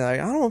 "Who's that?" And I'm like,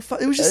 I don't know.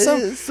 It was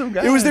just some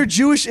guy. It was their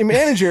Jewish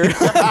manager.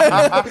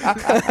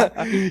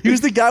 He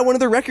was the guy, one of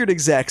the record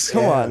execs.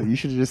 Come on, You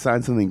should have just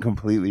signed something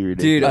completely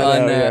ridiculous. Dude, I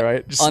on know, yeah, that,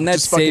 right? Just, on that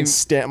just fucking same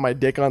stamp my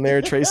dick on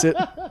there, trace it.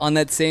 on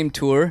that same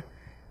tour,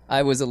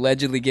 I was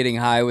allegedly getting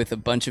high with a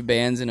bunch of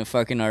bands in a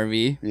fucking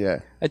RV. Yeah.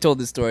 I told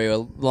this story a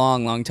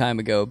long, long time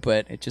ago,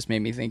 but it just made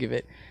me think of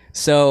it.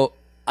 So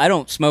I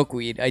don't smoke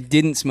weed. I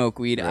didn't smoke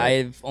weed.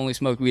 I've only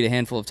smoked weed a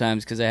handful of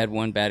times because I had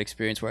one bad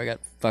experience where I got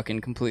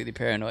fucking completely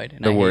paranoid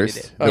and I The worst.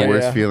 hated it. The Yeah.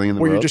 worst feeling in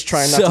the Where world. you're just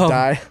trying not So- to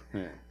die.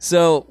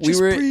 So we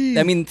Just were. breathe.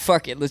 I mean,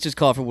 fuck it. Let's just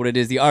call it for what it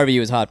is. The RV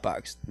was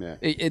hotboxed.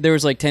 Yeah. There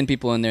was like 10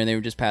 people in there, and they were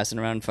just passing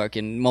around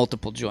fucking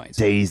multiple joints.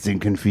 dazed and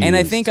confused. And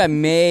I think I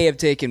may have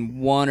taken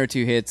 1 or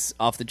 2 hits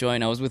off the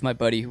joint. I was with my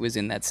buddy who was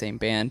in that same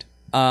band.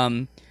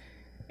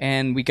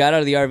 And we got out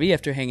of the RV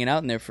after hanging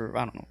out in there for,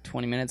 I don't know,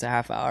 20 minutes, a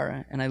half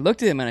hour. And I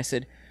looked at him and I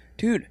said,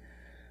 dude,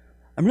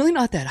 I'm really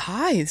not that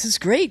high. This is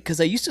great because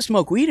I used to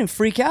smoke weed and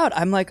freak out.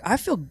 I'm like, I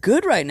feel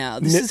good right now.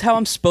 This is how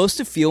I'm supposed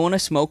to feel when I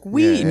smoke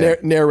weed.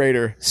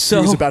 Narrator. So-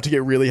 he was about to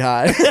get really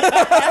high.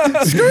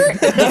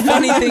 The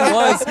funny thing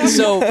was,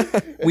 so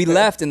we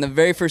left, and the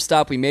very first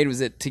stop we made was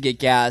to get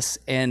gas,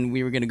 and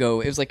we were gonna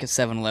go. It was like a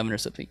 7-Eleven or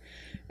something,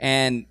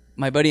 and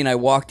my buddy and I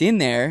walked in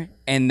there,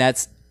 and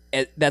that's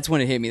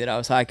when it hit me that I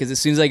was high because as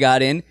soon as I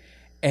got in,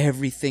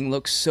 everything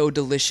looked so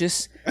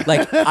delicious.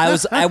 Like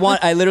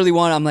I literally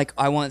want. I'm like,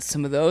 I want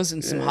some of those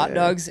and some hot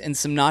dogs and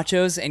some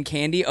nachos and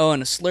candy. Oh,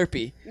 and a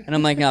Slurpee. And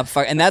I'm like, nah,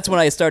 fuck. And that's when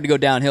I started to go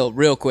downhill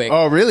real quick.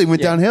 Oh, really?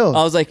 Went downhill?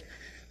 I was like,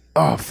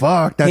 Oh,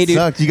 fuck. That hey, dude,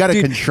 sucks. You got to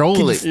dude,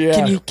 control it. Yeah.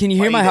 Can you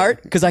hear my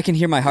heart? Because I can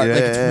hear my heart. Like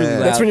it's really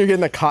loud. That's when you're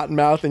getting a cotton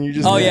mouth and you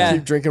just Oh, yeah.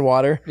 keep drinking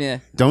water. yeah.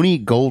 Don't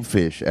eat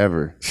goldfish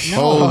ever.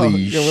 Holy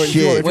Yeah, if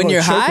you shit. wanna When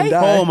you're choke and high?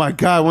 die. Oh my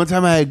god! One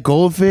time I had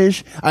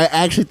goldfish. I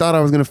actually thought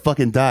I was gonna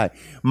fucking die.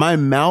 My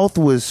mouth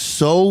was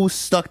so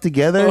stuck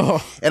together,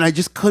 and I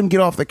just couldn't get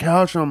off the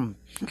couch. And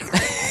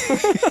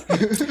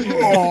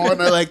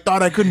and I like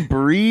thought I couldn't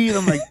breathe.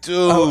 I'm like,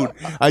 dude,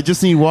 I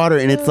just need water,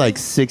 and it's like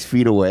 6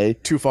 feet away.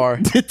 Too far.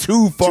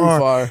 Too far.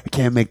 far. I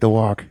can't make the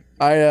walk.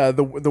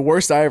 The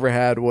worst I ever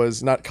had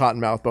was not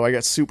cottonmouth, but I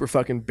got super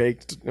fucking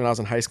baked when I was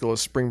in high school. It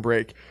was spring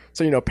break,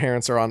 so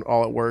parents are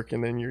all at work,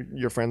 and then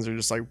your friends are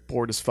just like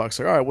bored as fuck.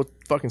 So all right, we'll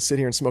fucking sit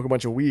here and smoke a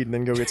bunch of weed, and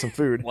then go get some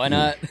food. Why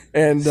not?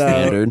 And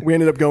Standard. we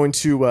ended up going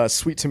to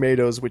Sweet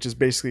Tomatoes, which is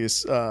basically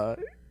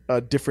a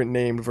different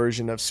named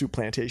version of Soup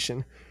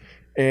Plantation.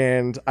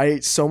 And I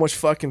ate so much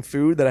fucking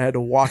food that I had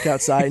to walk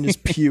outside and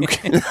just puke.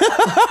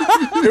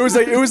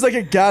 It was like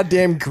a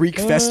goddamn Greek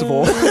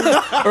festival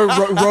or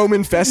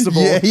Roman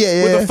festival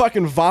Yeah. with a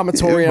fucking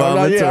vomitorium.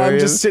 I'm Vomitorium.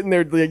 just sitting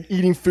there like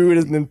eating food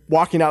and then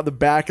walking out the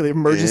back of the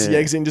emergency Yeah.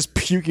 exit and just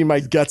puking my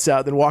guts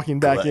out, then walking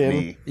back in.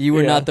 Gluttony. You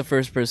were Yeah. not the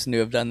first person to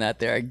have done that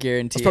there. I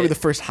guarantee It's probably it. the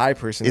first high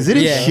person. Is it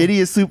Yeah. as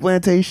shitty as Soup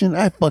Plantation?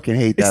 I fucking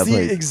hate It's that the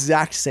place.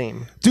 exact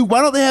same. Dude,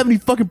 why don't they have any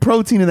fucking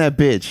protein in that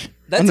bitch?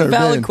 That's I've a never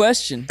valid been.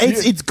 question.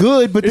 It's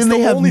good, but It's then they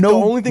have the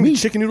no only thing meat.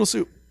 chicken noodle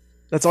soup.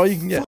 That's all you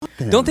can get.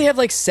 Don't they have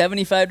like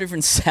 75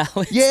 different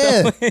salads?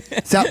 Yeah,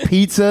 it's out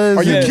pizzas.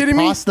 Are you and kidding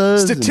me? pastas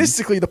and-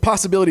 Statistically, the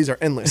possibilities are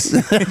endless.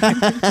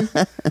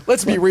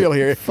 Let's be real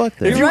here. Fuck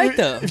that. You're right,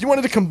 though. If you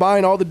wanted to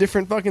combine all the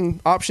different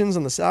fucking options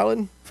on the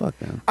salad, Fuck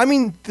them. I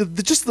mean,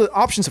 just the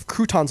options of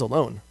croutons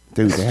alone.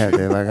 Dude,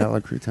 they like I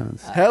like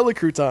croutons. Hella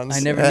croutons. I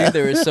never knew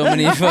there were so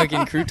many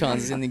fucking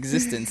croutons in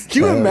existence.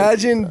 Can you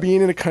imagine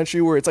being in a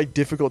country where it's like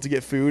difficult to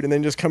get food and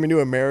then just coming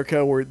to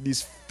America where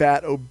these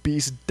fat,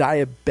 obese,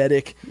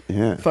 diabetic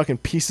Yeah. fucking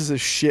pieces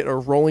of shit are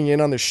rolling in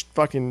on their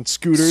fucking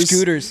scooters?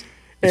 Scooters.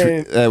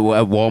 And at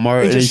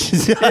Walmart, and it's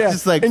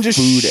just like and just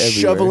food everywhere.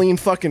 shoveling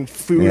fucking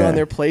food Yeah. on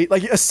their plate.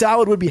 Like a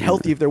salad would be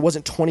healthy if there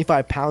wasn't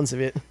 25 pounds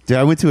of it. Dude,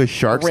 I went to a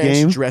Sharks Ranch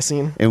game,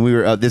 dressing. and we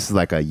were. This is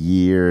like a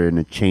year and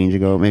a change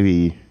ago,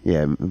 maybe.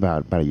 Yeah,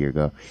 about a year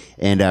ago.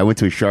 And I went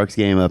to a Sharks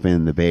game up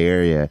in the Bay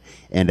Area,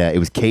 and it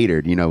was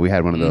catered. You know, we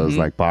had one of those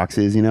like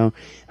boxes. You know,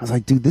 I was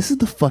like, dude, this is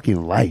the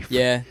fucking life.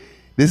 Yeah.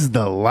 This is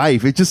the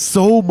life. It's just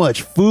so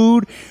much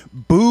food,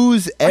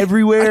 booze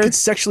everywhere. I could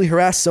sexually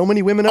harass so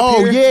many women up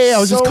Oh here. yeah, I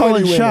was just So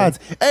calling many women. shots.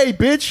 Hey,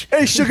 bitch.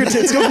 Hey, sugar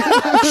tits,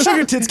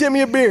 sugar tits, get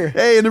me a beer.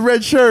 Hey, in the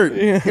red shirt.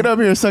 Get up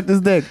here and suck this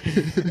dick.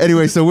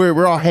 Anyway, so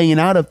we're all hanging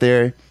out up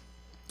there,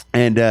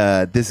 and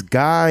this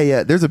guy,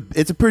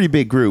 it's a pretty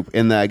big group,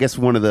 and I guess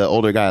one of the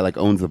older guy like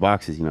owns the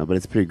boxes, you know, but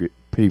it's a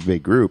pretty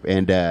big group,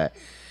 and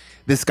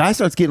this guy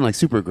starts getting like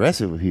super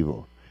aggressive with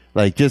people.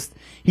 Like he's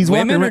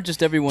Women walking or around-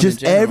 just everyone in Just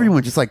general?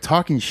 everyone, just like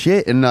talking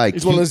shit and like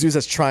He's one of those dudes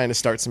that's trying to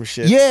start some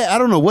shit. Yeah, I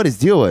don't know what his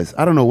deal was.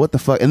 I don't know what the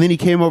fuck. And then he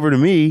came over to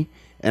me,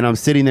 and I'm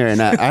sitting there,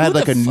 and I had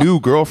like a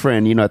new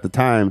girlfriend, you know, at the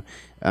time.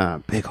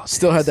 Big old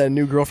Still had titties. that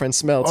new girlfriend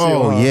smell too.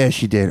 Oh huh? yeah,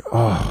 she did.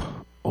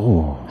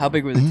 Oh, How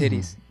big were the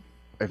titties?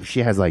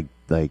 she has like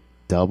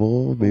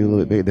double, maybe a little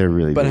bit big. They're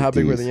really. But big how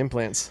big were titties. the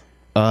implants?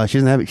 She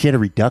doesn't have it. She had a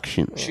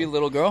reduction. She a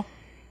little girl?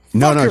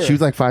 No, Fuck her. she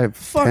was like 5'10".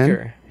 Fuck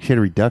her. She had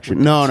a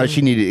reduction. No,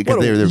 she needed it because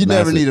What a- they're You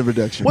never massive. need a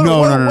reduction. What a- No,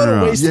 what a- no, what a no,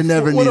 no. waste You of-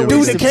 never what need a Dude,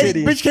 waste the of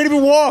reduction. bitch can't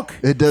even walk.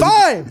 It doesn't.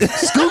 Fine.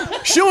 Scoop.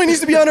 She only needs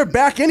to be on her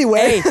back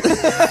anyway. Hey,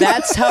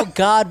 that's how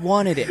God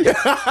wanted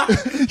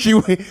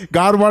it.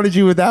 God wanted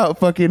you without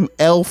fucking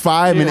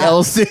L5 and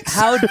L6.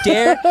 How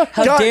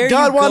dare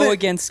God you wanted- go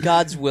against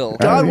God's will?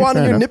 God Okay, wanted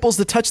fair your enough. nipples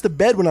to touch the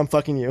bed when I'm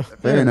fucking you.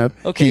 Fair enough.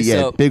 Okay,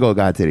 yeah, so- big old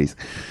god titties,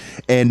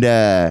 and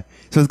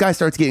so this guy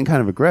starts getting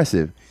kind of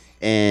aggressive,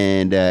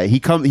 and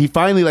he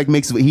finally like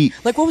makes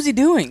Like, what was he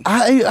doing?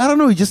 I don't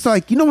know. He just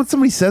like, you know, when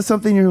somebody says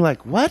something, you're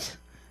like, what?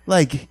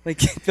 Like,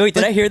 Like, wait,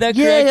 did I hear that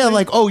yeah, correctly? yeah,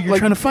 like, oh, you're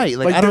trying to fight.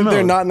 Like, I don't know.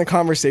 They're not in a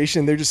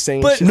conversation. They're just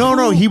saying But- shit.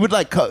 No, he would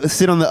like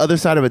sit on the other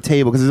side of a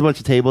table because there's a bunch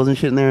of tables and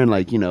shit in there, and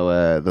like, you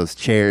know, those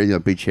chairs, you know,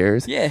 big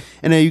chairs. Yeah.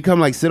 And then you come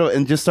like sit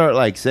and just start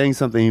like saying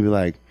something. He'd be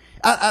like,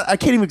 I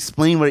can't even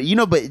explain what you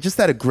know, but just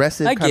that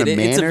aggressive I kind get of it.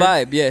 manner. It's a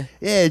vibe, yeah.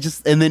 Yeah,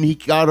 and then he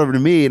got over to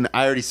me, and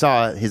I already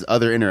saw his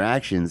other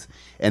interactions,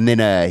 and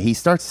then he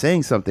starts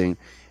saying something,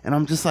 and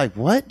I'm just like,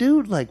 "What,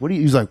 dude? Like, what do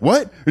you?" He's like,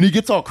 "What?" And he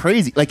gets all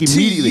crazy, like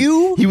immediately.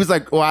 you? He was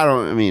like, "Well,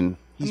 I mean,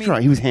 he's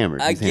trying. He was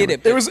hammered. I He was get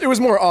hammered. it. It was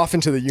more off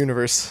into the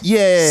universe.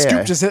 Yeah,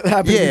 Scoop just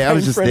happened. to be Yeah, I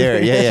was in just front of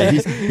there. me. Yeah.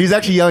 He's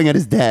actually yelling at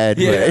his dad.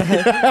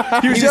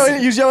 Yeah. He was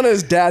yelling at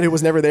his dad who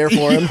was never there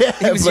for him. But,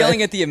 He was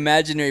yelling at the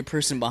imaginary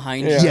person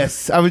behind Yeah. you.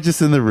 Yes, I was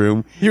just in the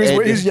room. He was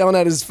And- yelling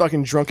at his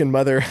fucking drunken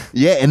mother.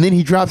 Yeah, and then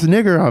he drops a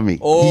nigger on me.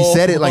 He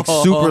said it like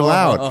super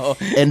loud, Oh.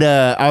 and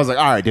I was like,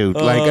 "All right, dude,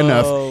 like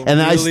enough." And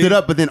then I really? stood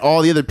up, but then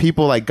all the other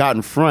people like got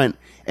in front,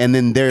 and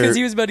then they're Because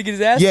he was about to get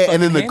his ass yeah, fucking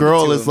and then the handed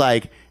girl to is him.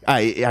 like,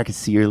 I could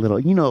see her little,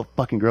 you know,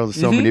 fucking girls are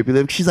Mm-hmm. so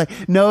manipulative. She's like,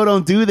 "No,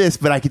 don't do this,"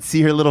 but I could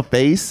see her little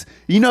face.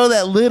 You know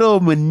that little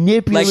Like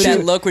manipulative.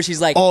 that look where she's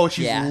like, Oh,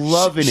 she's yeah.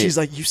 loving it. She's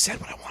like, you said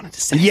what I wanted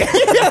to say. yeah.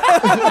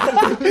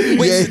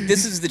 Wait, Yeah.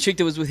 this is the chick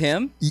that was with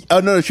him? Oh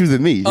no, she was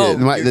with me. Oh,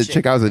 Yeah, your the chick.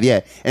 chick I was with,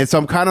 yeah. And so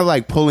I'm kind of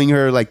like pulling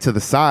her like to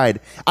the side.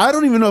 I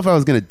don't even know if I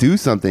was gonna do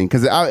something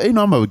because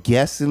I'm a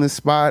guest in this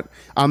spot.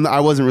 I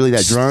wasn't really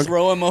that drunk.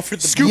 Throw him over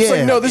the Scoop's Yeah.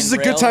 like, no, this is a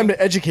good time railing.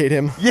 to educate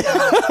him. Yeah.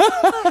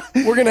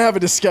 We're going to have a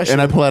discussion.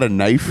 And I pull out a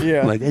knife.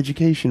 Yeah. Like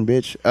education,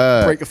 bitch.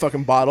 break a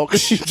fucking bottle.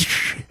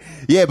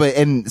 Yeah,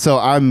 and so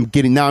I'm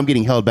getting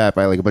held back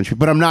by like a bunch of people,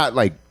 but I'm not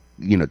like,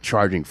 you know,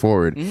 charging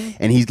forward,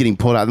 and he's getting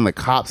pulled out. Then the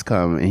cops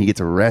come and he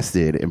gets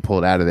arrested and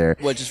pulled out of there.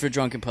 What, just for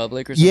drunk in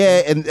public or something?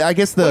 Yeah, and I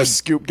guess the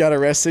Scoop got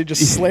arrested,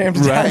 just slammed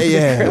down. right,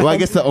 yeah. Well, I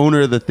guess the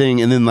owner of the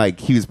thing, and then like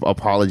he was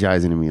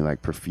apologizing to me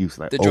like profuse,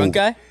 like The drunk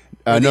guy?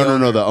 Or the No,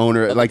 owner the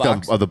owner, of the like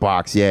box? of the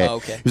box. Yeah. Oh,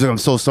 okay. He was like, "I'm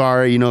so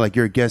sorry. You know, like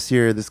you're a guest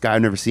here. This guy,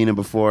 I've never seen him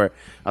before."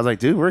 I was like,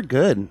 "Dude, we're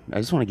good. I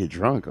just want to get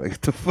drunk. Like,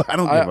 what the fuck? I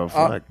don't give a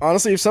fuck."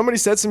 Honestly, if somebody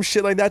said some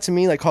shit like that to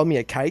me, like called me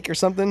a kike or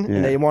something, Yeah.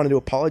 and they wanted to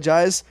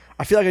apologize,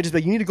 I feel like I'd just be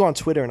like, you need to go on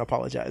Twitter and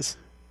apologize.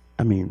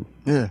 I mean,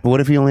 Yeah. But what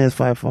if he only has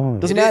 5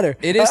 followers? Doesn't It i- matter.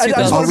 it is I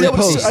just want to be able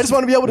to. 2016. I just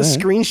want to be able to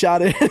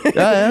screenshot it.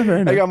 yeah, fair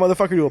enough. I got a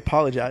motherfucker to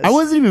apologize. I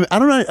wasn't even. I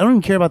don't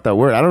even care about that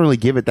word. I don't really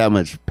give it that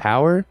much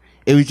power.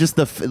 It was just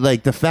the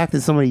fact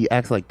that somebody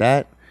acts like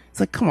that. It's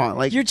like, come on,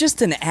 like You're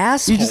just an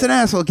asshole. you're just an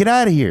asshole. Get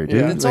out of here,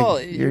 dude. Yeah. That's Like,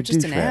 all. you're You're a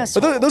just an douchebag.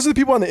 asshole. But those are the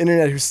people on the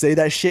internet who say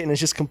that shit and it's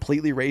just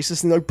completely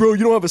racist. And they're like, bro,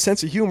 you don't have a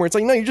sense of humor. It's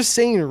like, no, you're just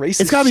saying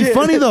racist. It's gotta be shit.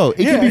 funny, though. It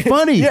can be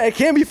funny. Yeah, it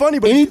can be funny.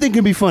 But Anything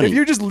can be funny. if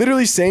you're just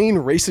literally saying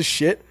racist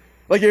shit,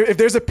 like if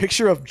there's a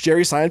picture of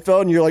Jerry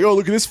Seinfeld and you're like, oh,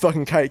 look at this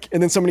fucking kike,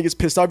 and then somebody gets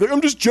pissed off, like,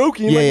 I'm just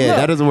joking. Yeah, Like, yeah, no,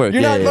 that doesn't work.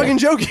 You're Yeah, not yeah. fucking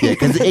joking. Yeah,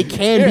 because it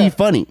can Yeah. be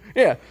funny.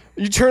 Yeah.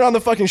 You turn on the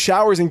fucking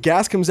showers and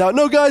gas comes out.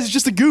 No, guys, it's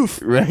just a goof.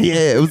 Right?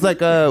 Yeah, it was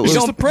like You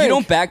just a prank.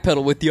 don't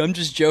backpedal with you. I'm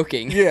just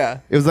joking. Yeah.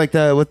 it was like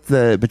what's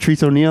the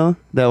Patrice O'Neal,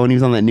 that when he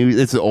was on that news.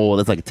 It's old.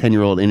 It's like a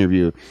 10-year-old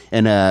interview,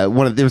 and there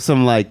was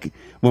some like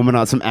woman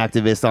on some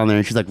activist on there,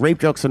 and she's like, rape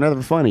jokes are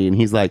never funny, and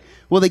he's like,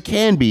 well, they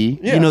can be.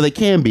 Yeah. They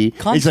can be.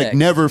 And he's like, Context.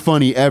 never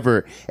funny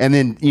ever. And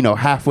then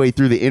halfway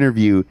through the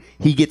interview,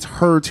 he gets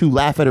her to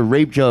laugh at a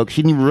rape joke.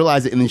 She didn't even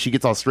realize it, and then she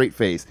gets all straight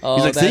face. Oh,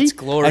 he's like, that's see,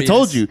 glorious. I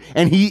told you.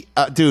 And he,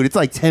 dude, it's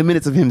like 10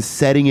 minutes of him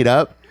setting it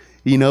up.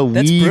 Weaving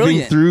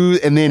brilliant. through,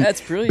 and then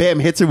That's brilliant. bam,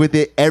 hits her with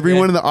it.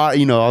 Everyone in the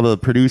all the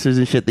producers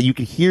and shit, that you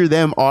could hear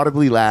them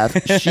audibly laugh.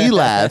 She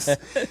laughs,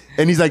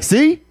 and he's like,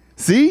 "See,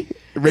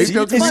 rape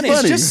jokes is funny.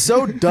 funny." It's just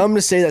so dumb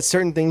to say that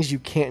certain things you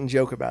can't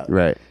joke about.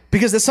 Right.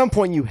 Because at some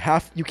point you would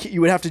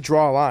have to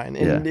draw a line,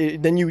 and Yeah.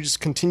 then you would just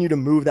continue to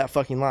move that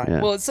fucking line.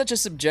 Yeah. Well, it's such a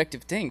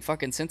subjective thing.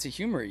 Fucking sense of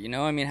humor.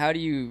 I mean, how do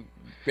you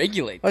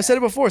regulate I that? said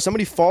it before.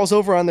 Somebody falls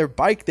over on their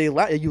bike, you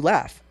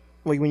laugh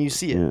like when you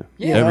see it. Yeah.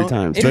 Yeah. Every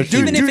time. If- Especially-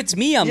 even if Dude, it's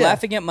me, I'm yeah.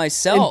 laughing at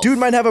myself. And dude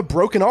might have a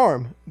broken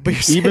arm,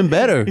 but you're Even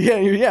better.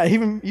 Yeah,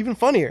 even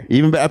funnier.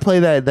 I play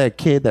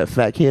that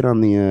fat kid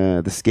on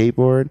the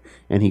skateboard,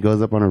 and he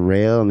goes up on a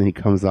rail, and then he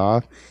comes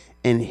off,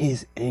 and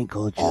his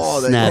ankle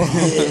just snaps.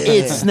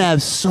 It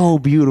snaps so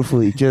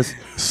beautifully, just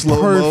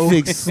Slow-mo.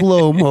 perfect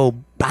slow mo.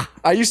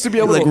 I used to be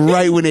able Like to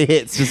right when it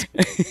hits, just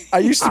I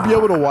used to be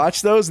able to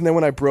watch those, and then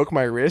when I broke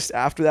my wrist,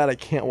 after that I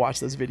can't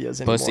watch those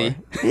videos anymore. Pussy.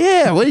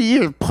 yeah. What are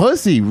you, a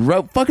pussy?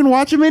 Fucking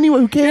watch him anyway.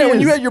 Who cares? Yeah,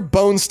 when you had your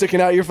bones sticking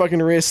out your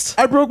fucking wrist.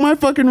 I broke my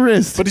fucking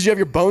wrist. But did you have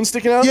your bones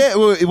sticking out? Yeah,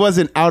 well, it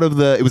wasn't out of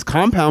the. It was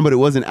compound, but it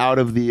wasn't out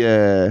of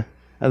the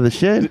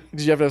shit.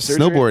 Did you have to have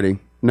surgery? Snowboarding.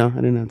 No, I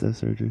didn't have to have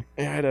surgery.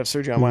 Yeah, I had to have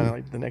surgery on mine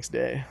like the next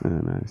day. Oh,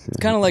 nice. Yeah.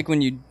 Kind of like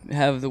when you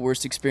have the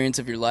worst experience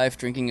of your life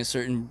drinking a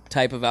certain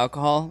type of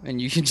alcohol,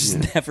 and you can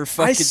just never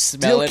fucking I smell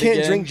still it can't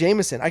again. drink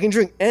Jameson. I can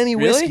drink any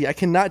Really? whiskey. I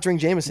cannot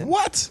drink Jameson.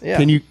 What? Yeah.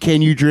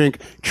 Can you drink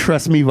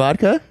Trust Me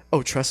vodka?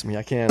 Oh, trust me,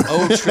 I can.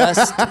 Oh,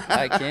 trust.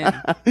 I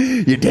can.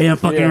 You're damn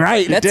fucking Yeah.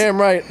 right. You're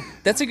damn right.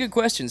 That's a good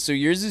question. So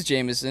yours is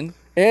Jameson.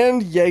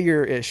 And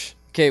Jaeger-ish.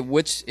 Okay,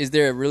 is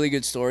there a really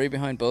good story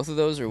behind both of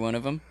those, or one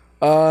of them?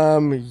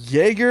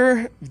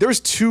 Jaeger. There's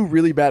two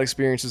really bad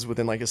experiences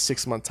within like a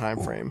 6-month time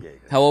frame.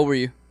 How old were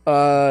you?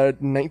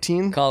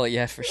 19. Call it,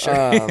 yeah, for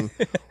sure.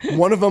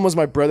 One of them was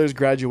my brother's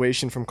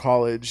graduation from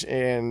college,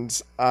 and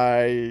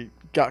I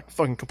got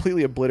fucking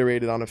completely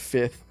obliterated on a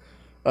 5th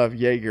of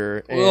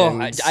Jaeger. Oh,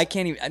 And I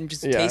can't even. I'm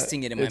just Yeah,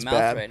 tasting it in my it's mouth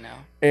bad. right now.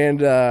 And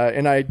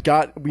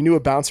we knew a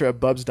bouncer at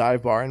Bub's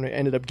Dive Bar, and we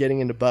ended up getting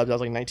into Bub's. I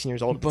was like 19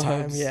 years old at the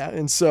time. Bub's. Yeah,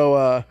 and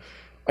so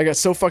I got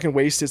so fucking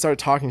wasted, started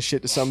talking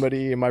shit to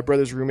somebody, and my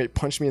brother's roommate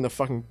punched me in the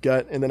fucking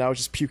gut, and then I was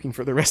just puking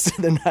for the rest of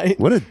the night.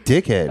 What a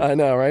dickhead. I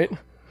know, right?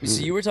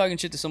 So you were talking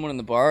shit to someone in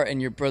the bar,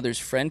 and your brother's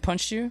friend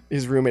punched you.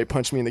 His roommate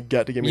punched me in the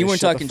gut to get me You to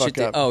weren't shut talking the fuck shit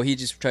to. up. Oh, he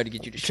just tried to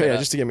get you to shut Yeah, up.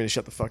 just to get me to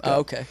shut the fuck Oh, up.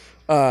 okay.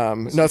 No,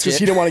 it's because Legit.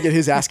 he didn't want to get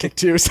his ass kicked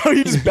too, so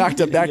he just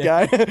backed up that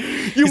guy. You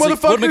He's like,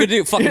 motherfucker! what am I gonna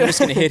do? Fucking, I'm just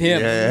gonna hit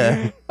him.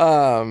 Yeah.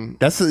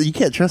 You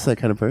can't trust that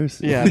kind of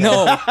person. Yeah,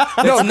 No,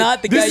 that's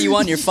not the guy you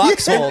want in your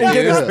foxhole,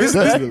 dude.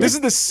 This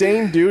is the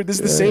same dude. This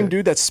is the same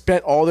dude that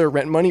spent all their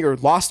rent money or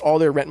lost all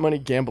their rent money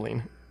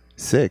gambling.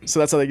 Sick. So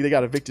that's how they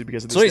got evicted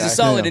because of this So he's guy. a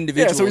solid Yeah.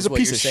 individual. Yeah, so he's is a what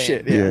piece you're of saying.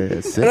 shit. Yeah, Yeah,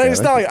 yeah, sick. and I it's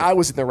like not that. like I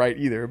was in the right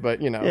either,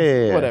 but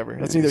yeah. whatever.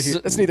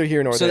 That's neither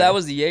here nor So there. that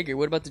was the Jaeger.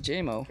 What about the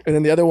JMO? and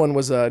then the other one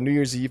was a New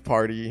Year's Eve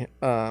party.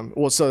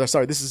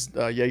 Sorry, this is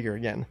Jaeger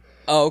again.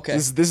 Oh, okay.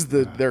 This is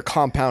their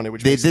compounded,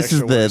 which This makes it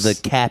is extra worse. the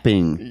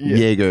capping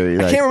Jaeger.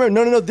 I Like, can't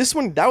remember. No. This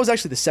one, that was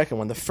actually the second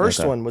one. The first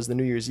Okay. one was the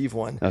New Year's Eve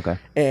one. Okay.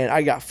 And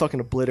I got fucking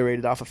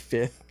obliterated off a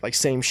 5th. Like,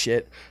 same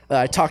shit.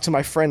 I talked to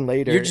my friend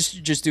later. You're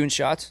just doing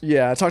shots.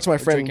 Yeah, I talked to my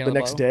friend drinking the out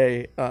of next the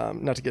day.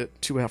 Not to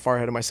get too far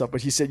ahead of myself,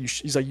 but he said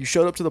he's like, you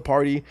showed up to the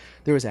party.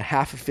 There was a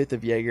half a 5th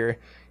of Jaeger.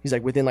 He's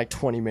like, within like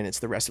 20 minutes,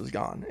 the rest was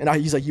gone. And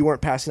he's like, you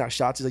weren't passing out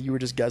shots. He's like, you were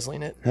just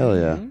guzzling it. hell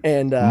yeah.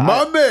 And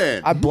My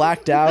man. I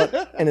blacked out.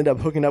 Ended up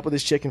hooking up with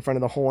this chick in front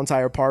of the whole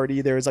entire party.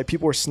 There was like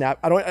people were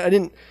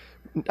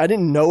I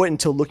didn't know it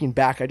until looking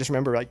back. I just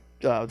remember like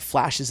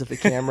flashes of the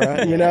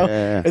camera, you know.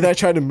 Yeah. And then I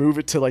tried to move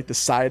it to like the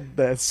side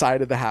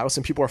of the house,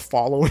 and people are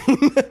following.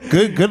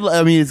 Good.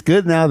 I mean, it's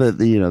good now that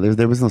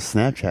there was no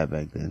Snapchat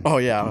back then. Oh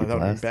yeah, that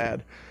would be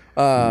bad.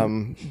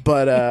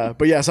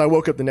 But yeah, so I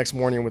woke up the next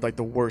morning with like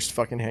the worst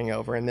fucking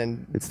hangover, and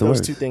then It's the those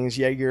worst. two things,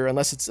 Jaeger,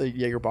 unless it's a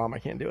Jaeger bomb, I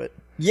can't do it.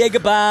 Jaeger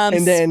bombs.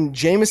 And then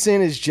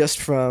Jameson is just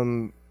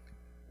from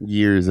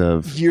Years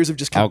of years of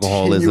just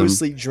Alcoholism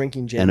continuously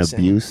drinking Jameson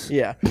and abuse.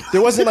 Yeah, there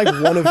wasn't like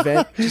one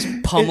event.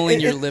 pummeling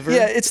your liver.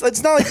 Yeah, it's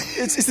not like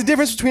it's the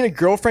difference between a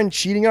girlfriend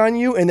cheating on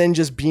you and then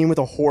just being with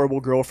a horrible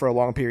girl for a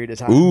long period of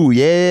time. Ooh,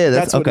 yeah,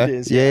 that's That's what okay. it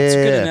is, Yeah, yeah. It's a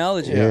good yeah.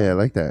 analogy. Yeah, I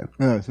like that.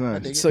 Yeah, it's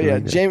nice. So yeah,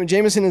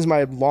 Jameson is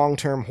my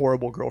long-term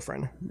horrible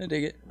girlfriend. I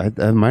dig it.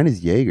 Mine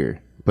is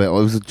Jaeger, but it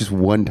was just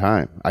one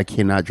time. I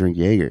cannot drink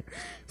Jaeger.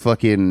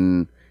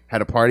 Fucking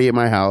had a party at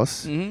my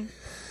house, and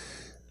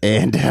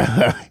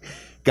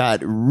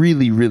got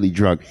really, really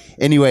drunk.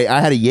 Anyway, I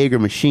had a Jaeger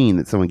machine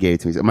that someone gave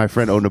to me. So my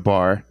friend owned a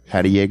bar,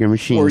 had a Jaeger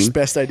machine. Worst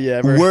best idea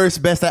ever.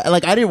 Worst best.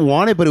 Like I didn't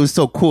want it, but it was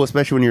so cool,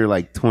 especially when you're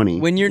like 20.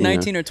 When you're you know?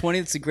 19 or 20,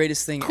 that's the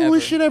greatest thing ever.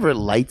 Coolest shit ever. It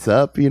lights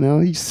up, you know,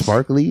 you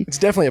sparkly. It's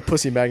definitely a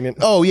pussy magnet.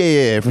 Oh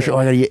yeah, for sure.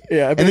 I gotta get,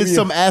 Yeah, and then maybe-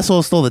 some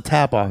asshole stole the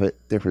tap off it.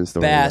 Different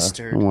story.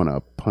 Bastard. I want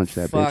to punch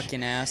that bitch.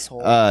 Fucking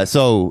asshole.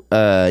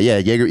 Yeah,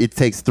 Jaeger. It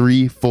takes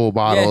 3 full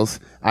bottles.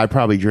 I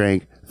probably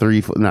drank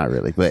 3 full, not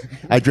really, but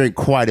I drank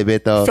quite a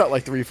bit though. Felt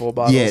like 3 full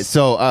bottles. Yeah,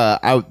 so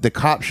the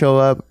cops show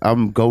up.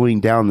 I'm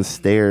going down the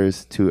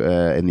stairs to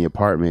in the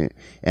apartment,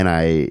 and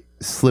I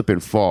slip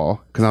and fall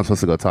because I'm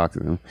supposed to go talk to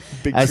them.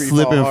 Big I tree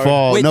slip fall and hard.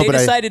 fall. Wait, no, they but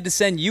decided to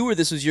send you, or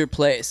this was your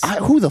place?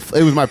 it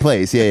was my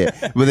place. Yeah.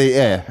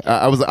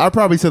 But I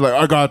probably said like,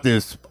 I got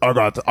this. I'm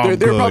They're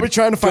good. probably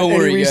trying to find Don't any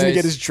worry, reason to guys.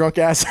 get his drunk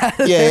ass out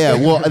of Yeah.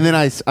 Well, and then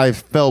I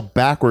fell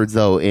backwards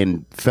though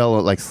and fell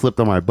like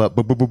slipped on my butt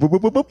boop, boop, boop, boop,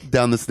 boop, boop,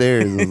 down the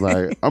stairs. I was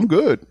like, I'm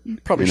good.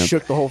 Probably You know?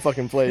 shook the whole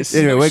fucking place.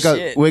 Anyway,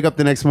 shit. wake up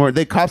the next morning.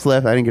 The cops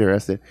left. I didn't get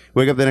arrested.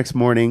 Wake up the next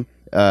morning,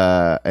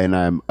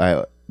 and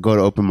I go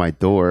to open my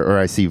door, or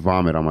I see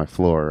vomit on my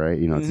floor. Right,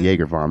 you know, it's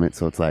Jaeger vomit,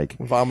 so it's like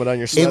Vomit on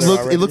your it sweater. looks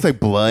already. it looks like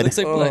blood, Looks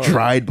like blood.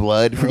 dried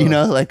blood. You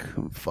know, like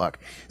fuck.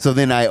 So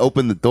then I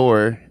open the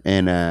door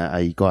and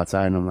I go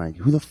outside and I'm like,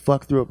 who the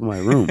fuck threw up in my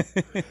room?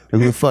 Like, who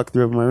the fuck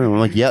threw up in my room? I'm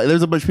like, yeah,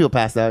 there's a bunch of people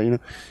passed out. You know,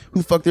 who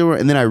the fuck threw up?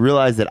 And then I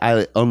realized that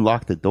I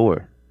unlocked the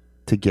door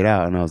to get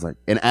out, and I was like,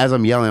 and as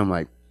I'm yelling, I'm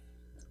like,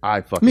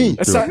 I fucking Me.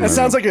 It, threw up in my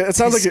sounds room. like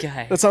This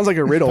guy. that sounds like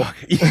a riddle.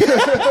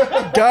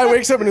 Guy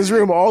wakes up in his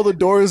room, all the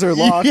doors are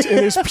locked, and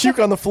there's puke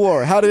on the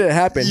floor. How did it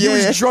happen? He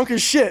Yeah. was drunk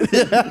as shit.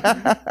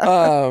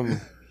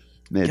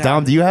 Man,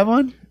 Dom, do you have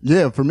one?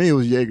 Yeah, for me it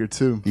was Jaeger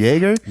too.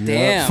 Jaeger?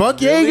 Damn.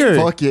 Fuck really? Jaeger.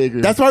 Fuck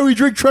Jaeger. That's why we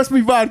drink Trust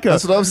Me vodka.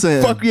 That's what I'm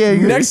saying. Fuck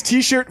Jaeger. Next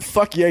T-shirt,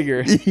 fuck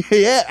Jaeger.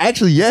 Yeah,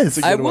 actually, yes.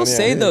 I good will one,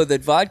 say yeah. though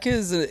that vodka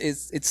is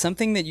it's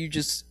something that you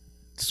just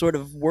sort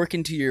of work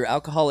into your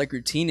alcoholic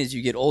routine as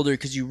you get older,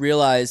 because you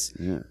realize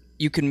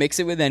you can mix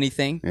it with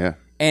anything. Yeah.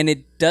 And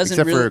it doesn't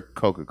Except really. for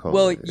Coca-Cola.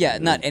 Well, yeah,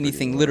 not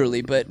anything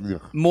literally, but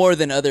more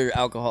than other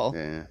alcohol.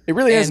 Yeah. It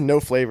really has And-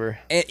 no flavor.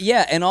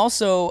 Yeah, and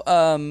also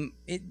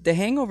the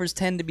hangovers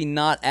tend to be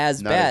not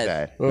as Not bad. as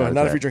bad. Ugh, as not if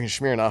bad. you're drinking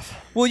Smirnoff.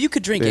 Well, you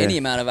could drink Yeah. any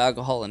amount of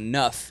alcohol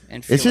enough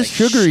and feel It's just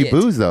like sugary shit.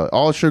 booze, though.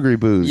 All sugary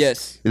booze.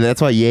 Yes. And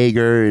that's why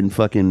Jaeger and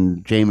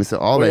fucking Jameson,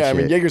 all Well, that yeah, I shit.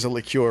 mean Jaeger's a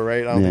liqueur,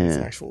 right? I don't think it's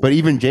an Yeah. actual. But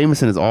even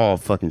Jameson is all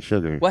fucking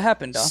sugar. What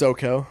happened, Dom?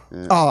 SoCo.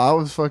 Oh, I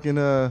was fucking.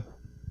 I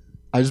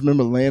just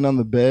remember laying on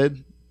the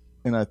bed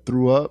and I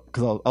threw up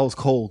because I was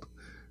cold,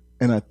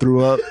 and I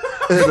threw up.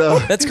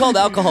 And, That's called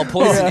alcohol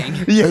poisoning.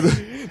 yeah,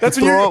 That's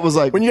the when throw up was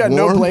like when you got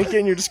no warm, blanket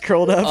and you're just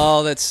curled up.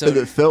 Oh, that's so. and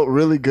it felt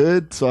really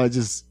good, so I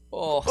just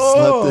Oh,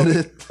 slept in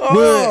it.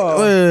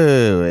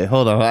 Wait,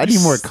 hold on. I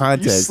need more You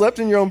context. slept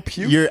in your own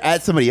puke. You're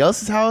at somebody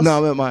else's house? No,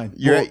 I'm at mine.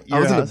 You're Well, at your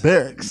I was in house? the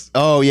barracks.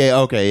 Oh, yeah,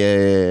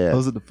 okay, yeah. I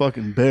was at the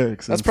fucking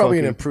barracks. That's and probably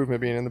an fucking,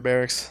 improvement being in the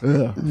barracks.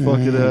 Yeah,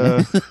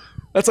 fucking.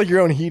 That's like your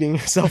own heating,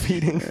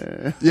 self-heating.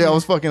 Yeah, I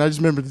was fucking. I just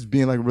remember just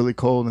being like really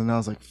cold, and I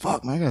was like,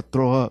 "Fuck, man, I gotta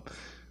throw up."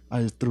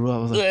 I just threw up.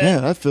 I was like,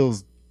 "Man, that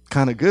feels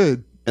kind of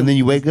good." And then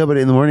you wake up in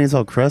the morning, it's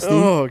all crusty.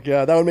 Oh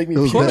god, that would make me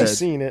was puke bad. just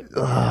seeing it. It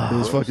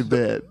was fucking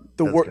bad.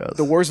 That's gross.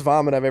 The worst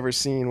vomit I've ever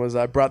seen was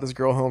I brought this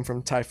girl home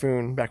from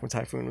Typhoon back when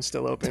Typhoon was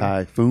still open,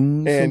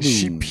 Typhoon. and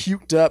she saloon.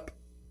 puked up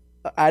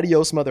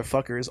adios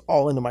motherfuckers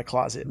all into my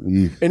closet,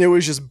 Ew. and it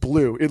was just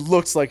blue. It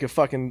looks like a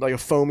fucking like a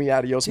foamy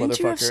adios didn't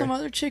you have motherfucker. some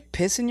other chick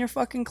piss in your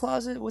fucking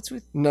closet? What's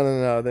with?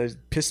 No, they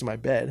pissed in my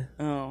bed.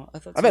 Oh, I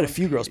thought. I've had a someone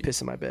few girls peed.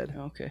 piss in my bed,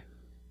 Okay.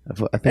 I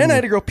think and I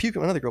had a girl puke.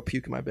 Another girl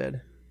puke in my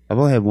bed. I've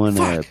only had one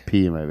Fuck.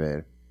 pee in my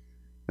bed.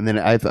 And then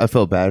I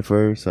felt bad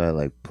for her, so I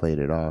like played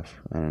it off.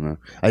 I don't know.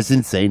 I just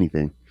didn't say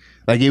anything.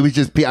 Like it was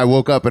just pee. I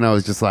woke up and I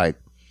was just like,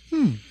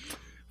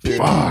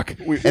 fuck.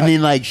 And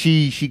then like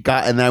she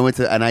got, and then I went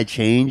to, and I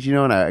changed, you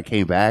know, and I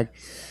came back,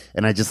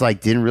 and I just like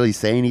didn't really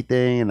say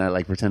anything, and I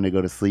like pretended to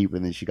go to sleep,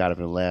 and then she got up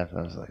and left.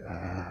 I was like,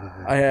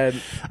 I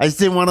just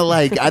didn't want to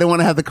like, I didn't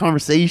want to have the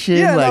conversation.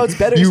 Yeah, no, like it's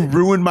better you to-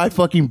 ruined my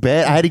fucking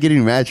bed. I had to get a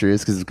new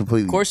mattress because it's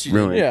completely course you did.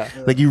 ruined. Yeah.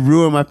 Like you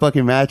ruined my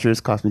fucking mattress.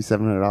 Cost me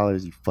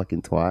 $700. You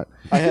fucking twat.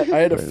 I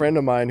had a friend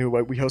of mine who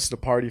we hosted a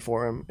party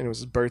for him, and it was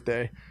his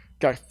birthday.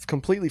 Got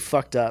completely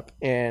fucked up,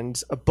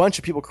 and a bunch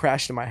of people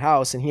crashed in my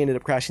house, and he ended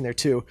up crashing there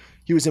too.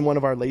 He was in one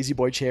of our lazy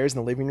boy chairs in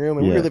the living room,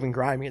 and we Yeah. were living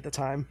grimy at the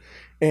time.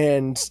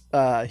 And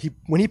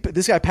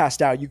this guy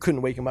passed out, you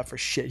couldn't wake him up for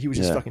shit. He was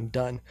just Yeah. fucking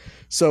done.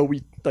 So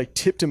we like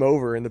tipped him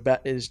over in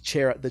the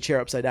chair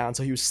upside down,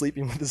 so he was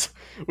sleeping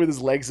with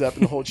his legs up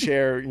and the whole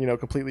chair,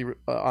 completely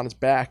on his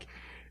back.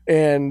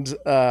 And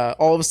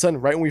all of a sudden,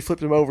 right when we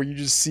flipped him over, you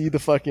just see the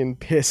fucking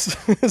piss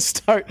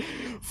start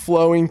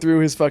flowing through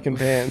his fucking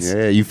pants.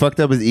 Yeah, you fucked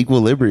up his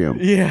equilibrium.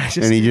 Yeah, just,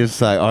 And he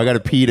just like, oh, I got to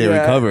pee to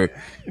Yeah. recover.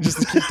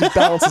 just to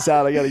balance this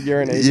out, I got to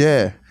urinate.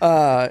 Yeah.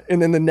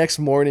 And then the next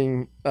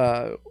morning,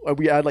 I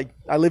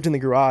lived in the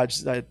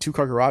garage. I had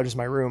 2-car garage in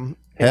my room.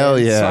 Hell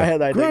And yeah. So I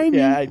had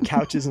Grimy. I had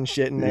couches and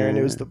shit in there, and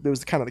it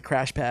was kind of the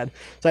crash pad.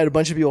 So I had a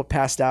bunch of people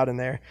passed out in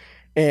there.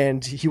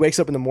 And he wakes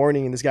up in the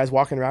morning and this guy's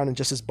walking around in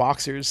just his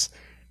boxers,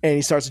 and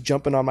he starts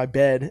jumping on my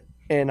bed.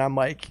 And I'm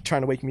like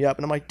trying to wake me up,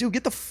 and I'm like, dude,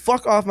 get the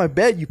fuck off my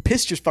bed. You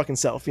pissed your fucking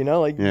self, you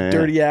know, like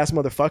dirty ass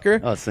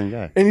motherfucker. Oh, same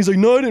guy. And he's like,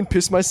 no, I didn't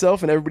piss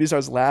myself. And everybody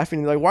starts laughing.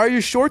 He's like, why are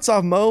your shorts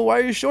off, Mo? Why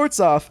are your shorts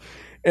off?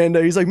 And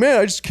he's like,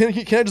 man, can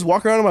I just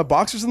walk around in my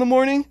boxers in the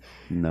morning?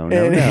 No.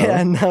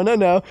 Yeah,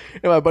 no.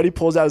 And my buddy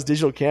pulls out his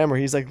digital camera.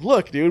 He's like,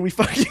 look, dude, we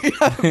fucking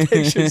got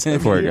pictures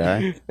of Poor you.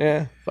 guy.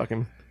 Yeah, fuck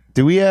him.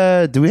 Do we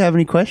have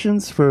any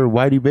questions for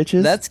Why Do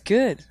Bitches? That's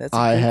good. That's a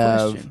I good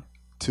have question.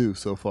 2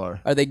 so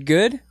far. Are they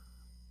good?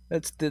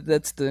 That's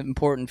the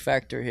important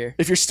factor here.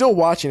 If you're still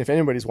watching, if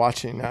anybody's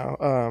watching now,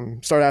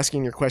 start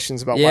asking your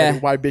questions about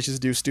why bitches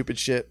do stupid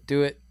shit.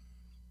 Do it.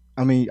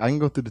 I mean, I can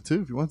go through the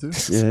 2 if you want to.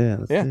 Yeah.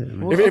 Let's Yeah. do it,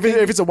 man. Well,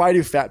 If it's a why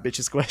do fat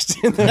bitches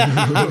question.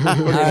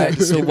 All right.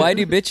 So why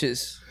do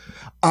bitches?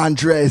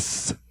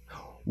 Andres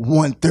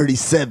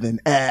 137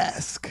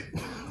 ask,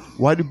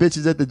 why do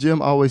bitches at the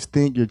gym always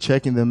think you're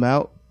checking them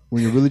out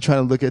when you're really trying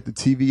to look at the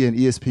TV and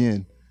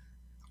ESPN?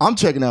 I'm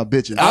checking out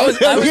bitches. I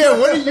was- yeah,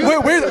 what are you?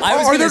 Wait, I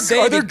was gonna say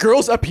are there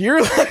girls up here?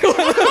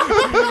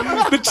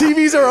 The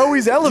TVs are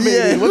always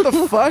elevated. What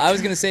the fuck? I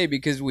was gonna say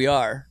because we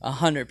are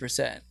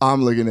 100%.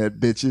 I'm looking at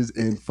bitches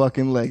in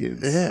fucking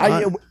leggings.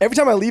 Every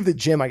time I leave the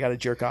gym, I gotta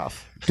jerk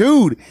off.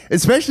 Dude,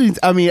 especially,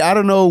 I mean, I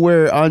don't know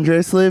where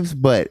Andres lives,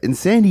 but in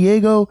San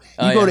Diego,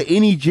 you go to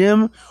any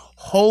gym,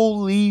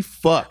 holy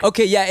fuck.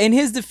 Okay, yeah. In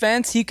his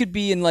defense, he could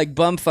be in like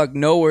bumfuck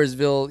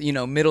Nowheresville,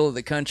 middle of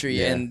the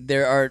country, and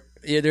there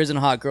isn't a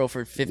hot girl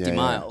for 50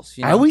 miles.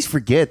 You know? I always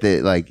forget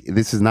that, like,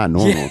 this is not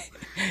normal.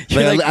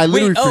 You're Like, I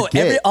literally wait,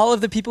 forget. all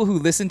of the people who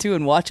listen to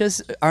and watch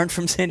us aren't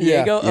from San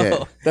Yeah. Diego? Yeah.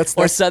 Oh,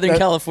 or Southern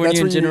California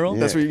in where general?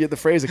 That's where you get the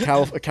phrase, a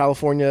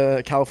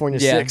California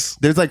Yeah. 6.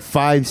 There's like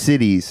 5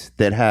 cities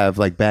that have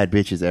like bad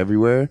bitches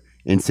everywhere,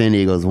 and San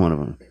Diego is one of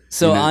them.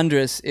 So,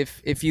 Andres,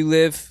 if you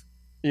live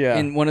Yeah.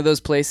 in one of those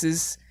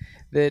places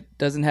that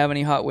doesn't have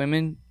any hot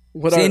women,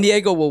 What San are-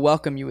 Diego will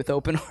welcome you with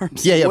open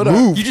arms. Yeah, What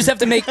move. You just have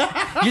to make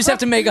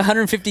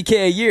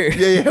 150K a year.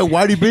 yeah,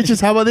 whitey bitches.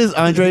 How about this,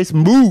 Andres?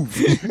 Move.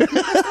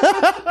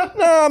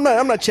 No,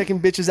 I'm not checking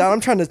bitches out.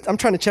 I'm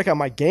trying to check out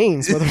my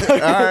gains,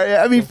 motherfucker. All right,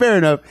 I mean, fair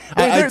enough.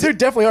 There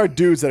definitely are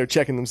dudes that are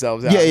checking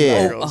themselves out.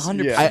 Yeah. not Oh, girls.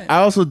 100%. Yeah. I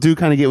also do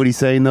kind of get what he's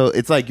saying, though.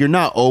 It's like you're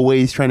not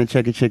always trying to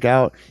check a chick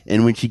out,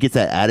 and when she gets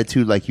that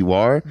attitude like you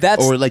are,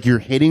 That's- or like you're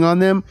hitting on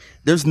them,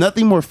 there's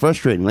nothing more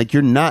frustrating. Like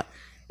you're not,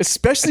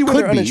 Especially when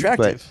could they're be,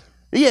 unattractive.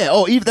 but- yeah.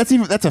 Oh,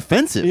 that's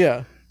offensive.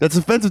 Yeah. That's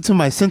offensive to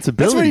my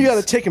sensibilities. That's when you got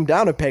to take them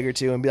down a peg or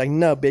two and be like,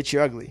 no, bitch,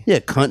 you're ugly. Yeah,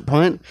 cunt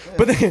punt.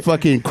 But then,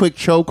 Fucking quick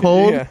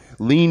chokehold. Yeah.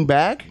 Lean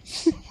back.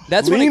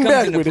 That's when it Lean comes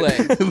back into with play.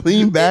 it.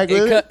 Lean back.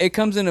 with it. It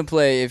comes into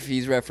play if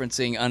he's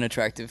referencing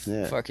unattractive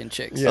fucking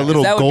chicks. A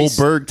little That would be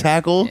Goldberg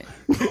tackle.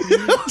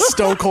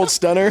 Stone Cold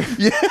Stunner.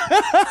 Take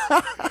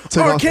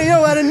off-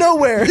 RKO out of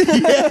nowhere.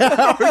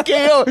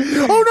 RKO.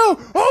 Oh no!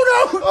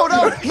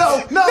 Oh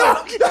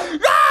no!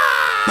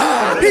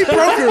 He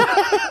broke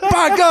her.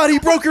 By God, he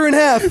broke her in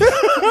half.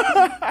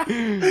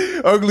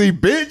 Ugly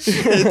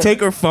bitch.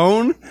 Take her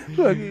phone.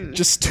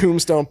 Just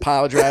tombstone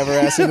pile driver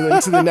ass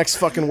into the next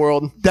fucking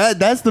world.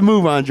 That's the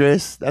move,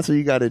 Andres. That's what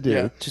you got to do.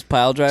 Yeah. Just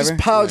pile driver. Just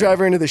pile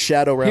driver into the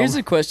shadow realm. Here's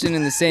a question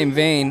in the same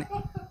vein.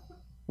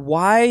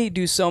 Why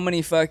do so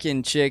many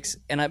fucking chicks,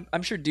 and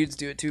I'm sure dudes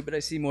do it too, but I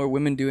see more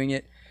women doing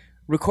it,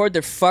 record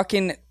their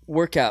fucking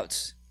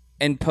workouts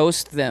and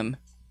post them?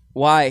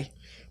 Why?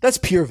 That's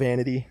pure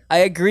vanity. I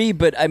agree,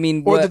 but I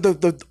mean, Or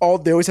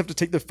what- they always have to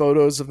take the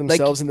photos of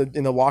themselves in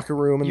the locker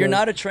room. And you're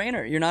not a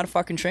trainer. You're not a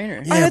fucking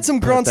trainer. I had some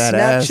girl on that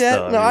ass, Snapchat.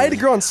 though, No, I had a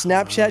man. girl on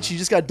Snapchat. She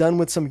just got done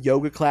with some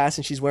yoga class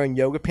and she's wearing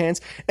yoga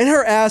pants. And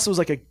her ass was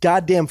like a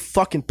goddamn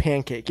fucking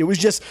pancake. It was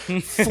just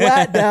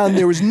flat down.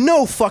 There was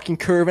no fucking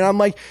curve. And I'm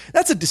like,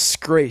 that's a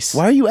disgrace.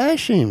 Why are you ass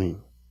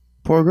shaming?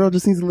 Poor girl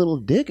just needs a little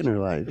dick in her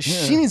life.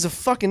 She needs to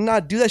fucking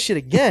not do that shit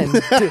again.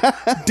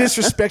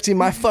 Disrespecting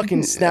my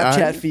fucking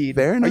Snapchat feed.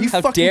 fair enough. Are you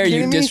How fucking dare you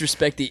kidding me?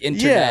 disrespect the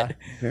internet?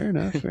 Fair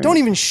enough. Don't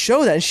even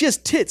show that. And she has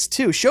tits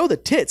too. Show the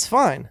tits.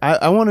 Fine.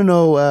 I want to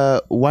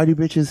know why do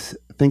bitches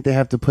think they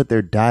have to put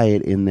their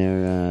diet in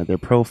their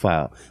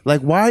profile?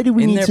 Like, why do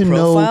we In need their to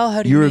profile? know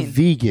How do you you're mean? a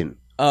vegan?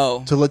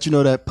 Oh, to let you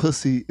know that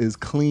pussy is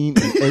clean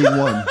and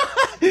A1.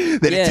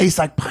 That Yeah. it tastes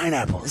like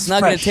pineapple. it's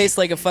not going to taste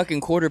like a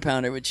fucking quarter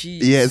pounder with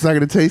cheese. Yeah, it's not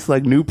going to taste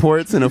like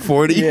Newports in a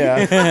 40.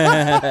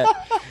 Yeah.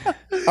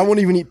 I won't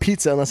even eat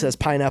pizza unless it has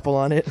pineapple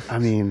on it. I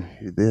mean,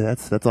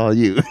 that's all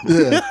you.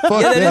 Yeah,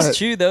 fuck Yeah, that that. is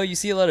true though. You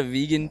see a lot of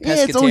vegan, Yeah,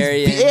 it's always-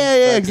 pescatarian.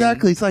 yeah, fucking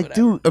exactly. It's like,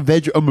 whatever.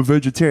 dude, I'm a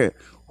vegetarian.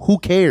 Who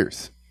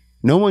cares?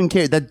 No one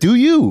cares. That do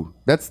you?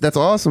 That's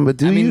awesome. But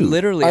do I mean, you?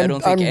 literally, I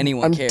don't think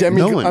anyone cares.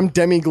 No one. I'm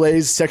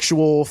demi-glazed,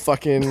 sexual,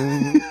 fucking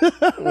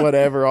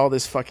whatever, all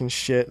this fucking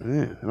shit.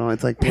 Yeah, no,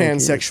 it's like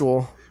pancakes.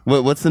 Pansexual.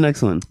 What's the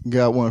next one?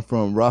 Got one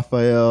from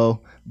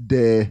Rafael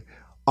de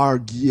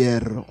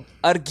Arguero.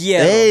 Arguero.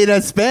 Hey,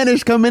 that's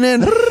Spanish coming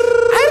in.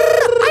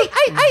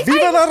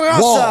 Viva la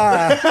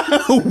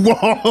raza!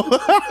 Wall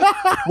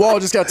Wall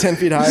just got 10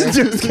 feet higher.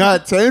 just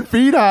got 10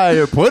 feet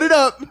higher. Put it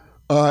up.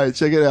 All right,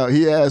 check it out.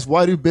 He asked,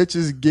 why do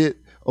bitches get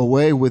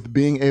away with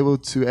being able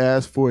to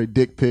ask for a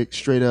dick pic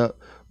straight up,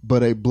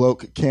 but a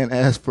bloke can't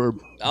ask for.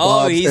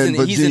 Oh, bobs he's and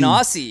an vagine.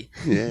 Aussie.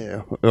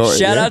 Yeah.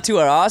 Shout out to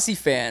our Aussie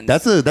fans.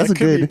 That's a That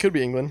good. could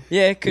be England.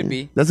 yeah, it could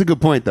be. That's a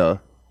good point, though.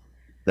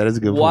 That is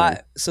a good Why?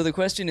 point. So the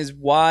question is,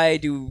 why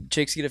do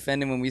chicks get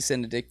offended when we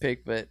send a dick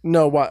pic? But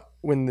No, what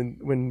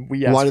when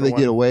we ask Why do for they one.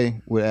 get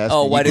away with asking?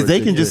 Oh, why you do for a Because they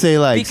dick can just pic? say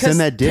like, because send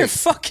that they're dick.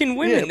 fucking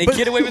women, they but,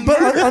 get away with but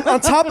murder. on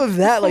top of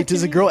that, like,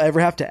 does a girl ever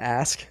have to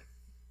ask?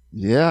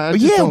 Yeah. I But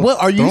just yeah, don't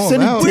what, are you throw 'em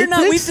sending out. dick We're not.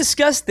 pics? We've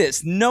discussed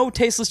this. No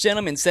tasteless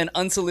gentlemen send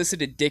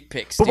unsolicited dick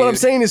pics. But what I'm dude.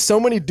 saying is, so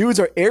many dudes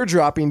are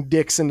airdropping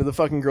dicks into the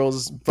fucking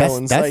girls'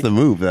 phones. That's like, the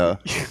move, though.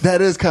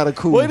 That is kind of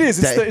cool. well, it is.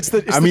 It's That-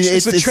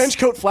 it's the trench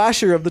coat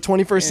flasher of the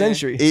 21st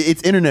century.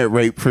 It's internet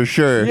rape for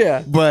sure.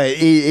 Yeah. But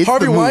it's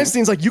Harvey the move.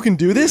 Weinstein's like, you can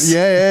do this?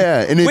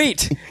 Yeah. And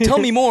Wait, tell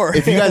me more.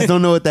 if you guys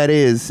don't know what that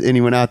is,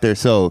 anyone out there,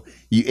 so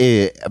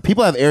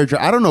people have AirDrop.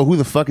 I don't know who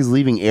the fuck is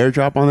leaving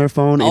AirDrop on their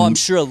phone. Oh, and I'm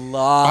sure a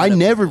lot.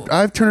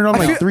 I've turned it on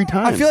like 3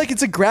 times. I feel like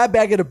it's a grab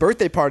bag at a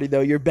birthday party,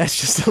 though. You're best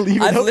just to leave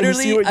it I've up and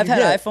see what I've you had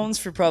get. iPhones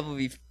for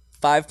probably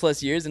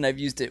 5+ years, and I've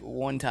used it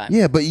one time.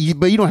 yeah, but you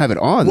don't have it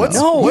on. What's,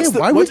 though. what's Yeah, the,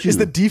 why what, would you? is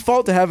the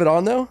default to have it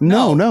on, though?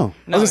 no. I was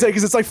gonna say,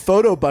 because it's like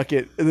Photo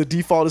Bucket. The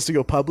default is to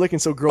go public,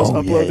 and so girls Oh,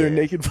 upload yeah, their yeah.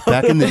 naked photos.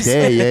 Back in the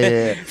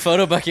day, yeah.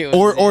 Photo bucket.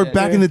 Was, Or yeah.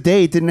 back in the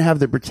day, it didn't have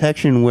the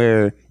protection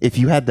where if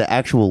you had the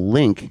actual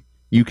link,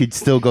 you could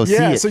still go see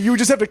Yeah, it. so you would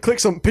just have to click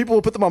some. People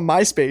will put them on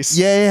MySpace.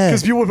 Yeah.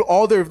 Because people would put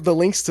all the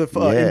links to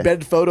Yeah.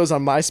 embedded photos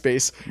on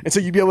MySpace, and so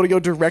you'd be able to go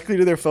directly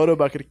to their Photo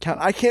Bucket account.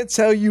 I can't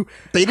tell you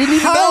They didn't even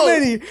how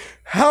know.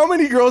 how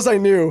many girls I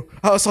knew.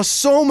 I saw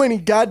so many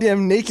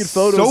goddamn naked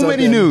photos. So of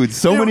many them. nudes,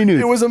 so many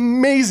nudes. It was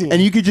amazing.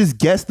 And you could just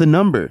guess the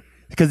number.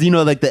 Because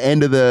like the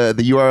end of the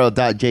URL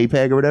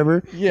 .jpeg or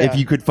whatever. Yeah. If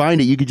you could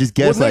find it, you could just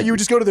guess well, no, like. you would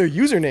just go to their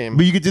username.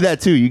 But you could do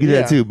that too. You could do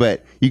that Yeah. too.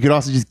 But you could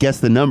also just guess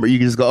the number. You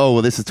could just go, oh,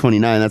 well, this is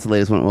 29. That's the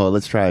latest one. Well,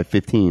 let's try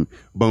 15.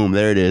 Boom,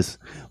 there it is.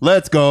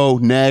 Let's go.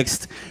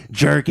 Next.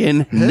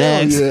 Jerkin.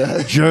 Next.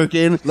 yeah.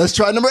 Jerkin. Let's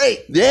try number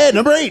 8. Yeah,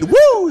 number 8.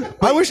 Woo!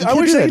 I wish You I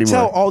can't wish do I that could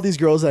tell anymore. all these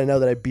girls that I know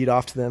that I beat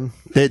off to them.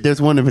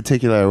 There's one in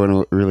particular I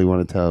wouldn't really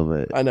want to tell,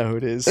 but. I know who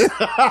it is.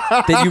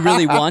 that you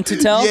really want to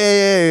tell.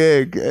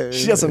 Yeah.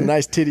 She got some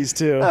nice titties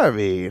too. I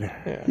mean,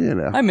 you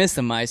know. I miss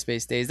the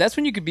MySpace days. That's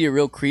when you could be a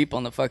real creep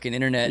on the fucking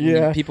internet.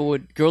 Yeah.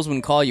 And girls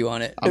wouldn't call you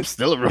on it. I'm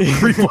still a real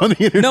creep on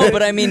the internet. No,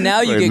 but I mean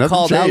now you Like, get nothing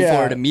called out changed.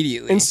 for it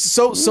immediately. And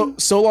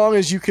so long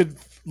as you could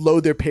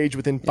load their page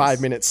within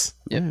 5 minutes.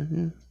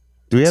 Do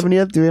we have any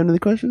other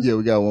questions? Yeah,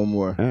 we got one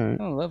more. All right.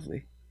 Oh,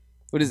 lovely.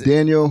 What is it?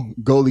 Daniel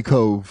Goalie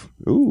Cove.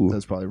 Ooh.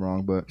 That's probably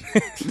wrong, but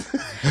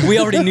We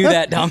already knew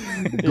that, Dom.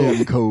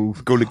 Goalie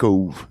Cove. Go to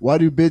Cove. Why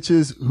do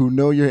bitches who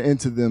know you're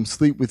into them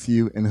sleep with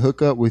you and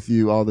hook up with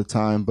you all the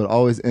time, but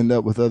always end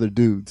up with other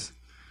dudes?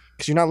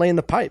 Because you're not laying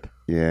the pipe.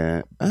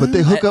 Yeah. But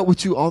they hook up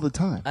with you all the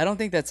time. I don't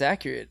think that's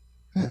accurate.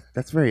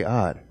 That's very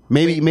odd.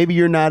 Maybe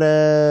you're not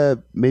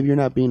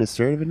being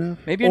assertive enough.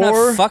 Maybe you're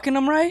Or- not fucking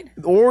them right.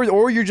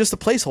 Or you're just a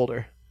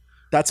placeholder.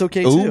 That's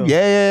okay Ooh, too.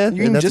 yeah.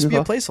 You can That's just good be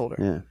a call. placeholder.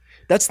 Yeah.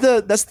 That's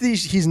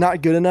the he's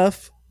not good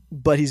enough,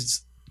 but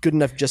he's good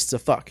enough just to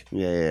fuck.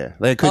 Yeah.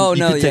 Like, Oh, you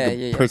no, could take yeah, a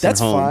yeah, yeah. person That's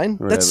home fine.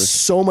 or That's whatever.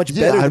 so much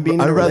Yeah, better than being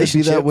in I'd a rather be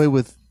relationship. that way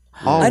with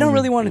all I don't women.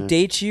 really want to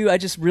date you. I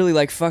just really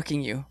like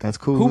fucking you. That's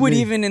cool Who with would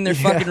me. even in their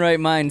fucking right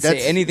mind say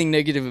That's- anything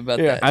negative about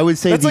Yeah. that? I would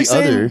say That's the like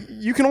other. saying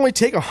you can only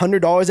take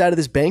 $100 out of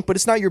this bank, but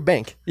it's not your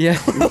bank. Yeah.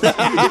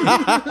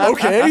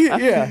 Okay,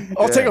 yeah,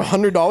 I'll take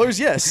 $100.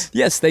 Yes.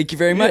 Yes, thank you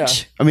very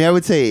much. I mean, I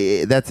would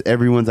say that's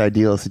everyone's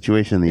ideal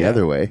situation the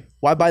other way.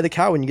 Why buy the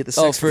cow when you get the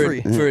Oh, sex for for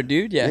free? for a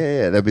dude, yeah.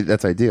 Yeah.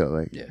 That's ideal.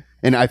 Like, Yeah.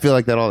 And I feel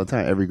like that all the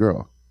time. Every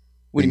girl.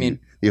 What do you mean?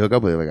 You hook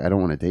up with her, like, I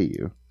don't want to date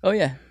you. Oh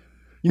yeah.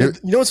 You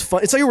know what's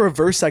fun? It's like a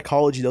reverse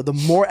psychology though. The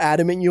more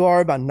adamant you are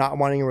about not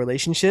wanting a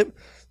relationship,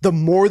 the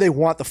more they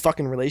want the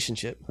fucking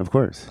relationship. Of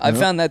course. I've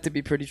found that to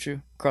be pretty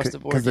true across the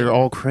board. Because they're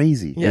all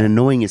crazy Yeah. and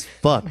annoying as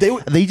fuck. They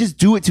They just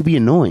do it to be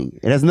annoying.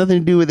 It has nothing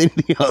to do with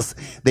anything else.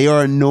 They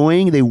are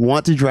annoying. They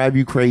want to drive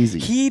you crazy.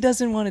 He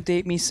doesn't want to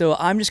date me, so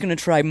I'm just gonna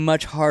try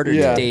much harder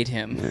Yeah. to date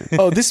him.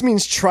 Oh, this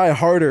means try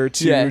harder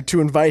to Yeah.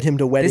 to invite him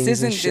to weddings This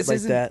isn't. and shit This like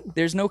isn't. that.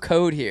 There's no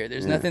code here.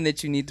 There's nothing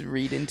that you need to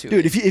read into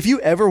Dude, it. if you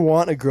ever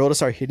want a girl to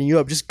start hitting you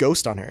up, just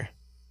ghost on her.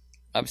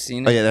 I've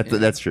seen it. Oh yeah,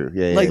 that's true.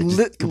 Yeah, Like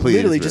completely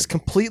literally, disregard. just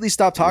completely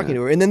stop talking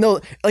to her, and then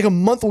they'll like a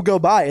month will go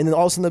by, and then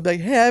all of a sudden they'll be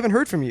like, "Hey, I haven't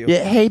heard from you."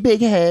 Yeah, hey,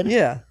 big head.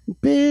 Yeah.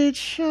 Bitch,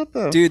 shut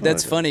the Dude,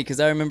 that's fuck funny because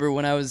I remember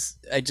when I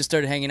just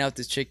started hanging out with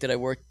this chick that I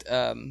worked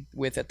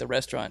with at the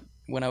restaurant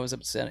when I was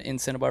up in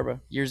Santa Barbara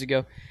years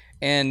ago,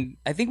 and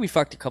I think we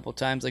fucked a couple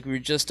times. Like we were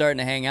just starting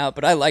to hang out,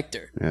 but I liked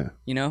her. Yeah.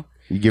 You know.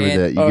 You give her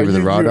And- the give her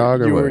the raw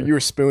dog or you what? were you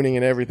were spooning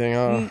and everything,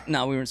 huh?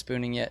 No, we weren't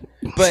spooning yet,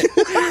 but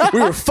We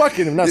were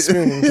fucking him, not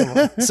spooning. Come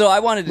on. so I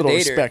wanted to Little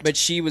date her, respect. but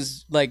she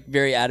was like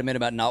very adamant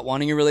about not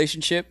wanting a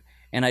relationship,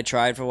 and I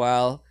tried for a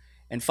while,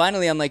 and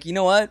finally I'm like, you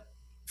know what?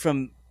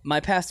 From my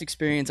past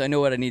experience, I know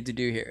what I need to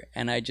do here,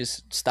 and I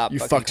just stopped. You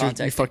fucking fucked her. You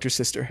contacting. fucked your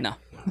sister. No,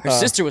 her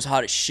sister was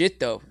hot as shit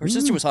though. Her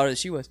sister was hotter than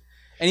she was.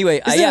 Anyway,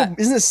 Isn't, yeah,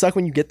 isn't it suck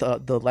when you get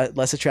the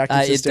less attractive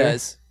it sister?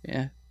 does.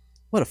 Yeah,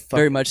 What a fuck.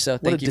 Very much so.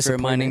 What Thank a you for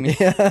reminding me.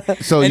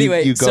 disappointment. So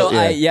Anyway, you go,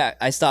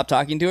 I stopped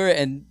talking to her,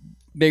 and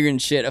bigger than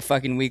shit, a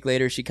fucking week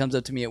later, she comes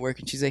up to me at work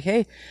and she's like,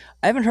 "Hey,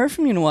 I haven't heard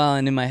from you in a while."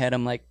 And in my head,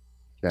 I'm like,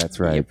 That's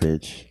right,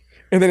 bitch.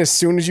 And then as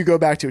soon as you go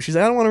back to it, she's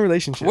like, I don't want a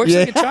relationship. "Works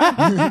like a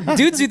charm."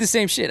 Dudes do the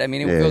same shit. I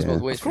mean, it goes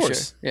both ways Of for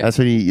course. sure. Yeah. That's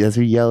when you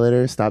yell at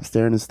her, stop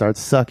staring, and start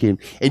sucking,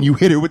 and you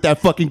hit her with that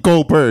fucking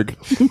Goldberg.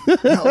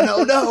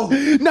 No. No.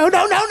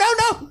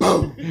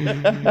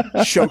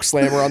 Choke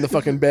slammer on the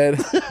fucking bed.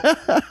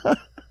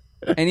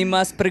 Any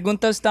más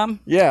preguntas, Tom?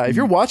 Yeah, if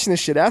you're watching this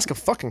shit, ask a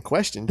fucking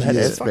question. That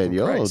Jesus is fucking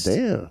yo, Christ.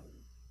 damn.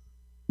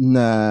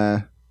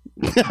 Nah.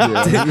 Does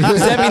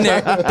that mean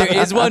there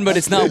is one, but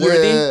it's not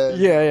worthy?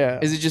 Yeah.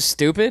 Is it just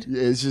stupid?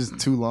 Yeah, it's just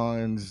too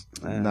long and just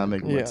not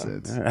making yeah. much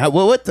sense.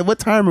 What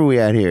time are we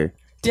at here?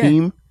 Yeah.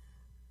 Team?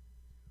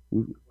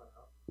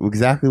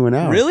 Exactly 1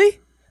 hour. Really?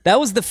 That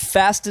was the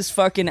fastest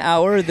fucking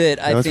hour that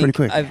I was think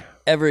pretty quick. I've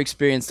ever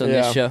experienced on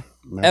Yeah. this show.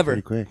 That's Ever.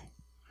 pretty quick.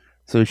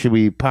 So should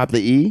we pop the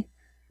E?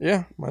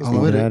 Yeah, might as I'm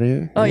well. with Get it. out of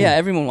here? Oh yeah,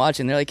 everyone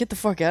watching, they're like, "Get the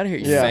fuck out of here,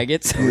 you Yeah.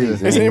 faggots!"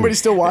 Is anybody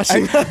still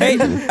watching? Hey,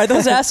 are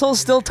those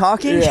assholes still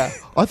talking? Yeah.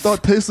 I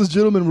thought tasteless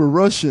gentlemen were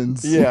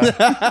Russians. Yeah.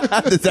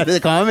 Is that a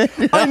comment?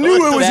 I knew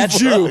it was a That's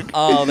Jew.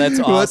 Oh, that's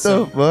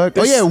awesome. What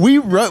the fuck?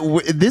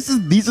 Oh yeah,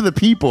 these are the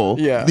people.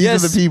 Yeah. These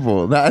Yes. are the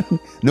people.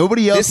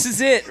 Nobody else. This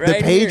is it, the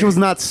right? page here. was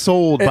not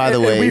sold, by the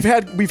And way.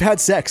 we've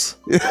had sex.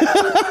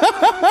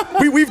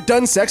 we've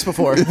done sex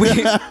before.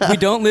 we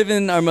don't live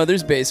in our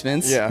mother's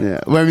basements. Yeah. Yeah.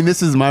 Well, I mean,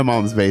 this is my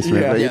mom's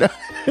basement. Yeah. But, you Yeah. know.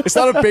 It's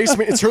not a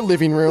basement, it's her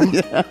living room.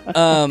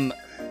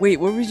 Wait,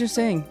 what were we just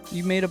saying?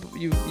 You made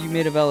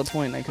a valid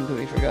point. I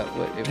completely forgot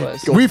what it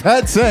was. We've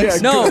had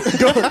sex. No.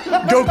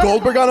 Go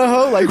Goldberg on a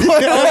hoe? Like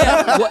what? Oh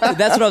yeah,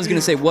 that's what I was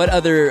gonna say. What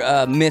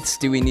other myths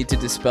do we need to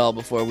dispel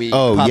before we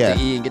pop yeah.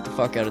 the E and get the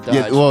fuck out of Dodge?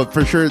 Yeah, well,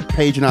 for sure,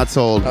 page not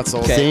sold. Not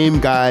sold. Okay. Same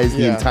guys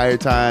the Yeah. entire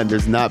time.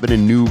 There's not been a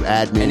new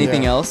admin.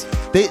 Anything Yeah. else?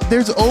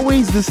 There's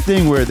always this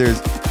thing where there's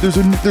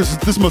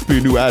this must be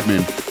a new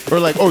admin, or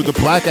like, oh, the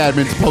black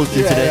admin's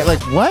posted Yeah, today. yeah.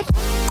 Like what?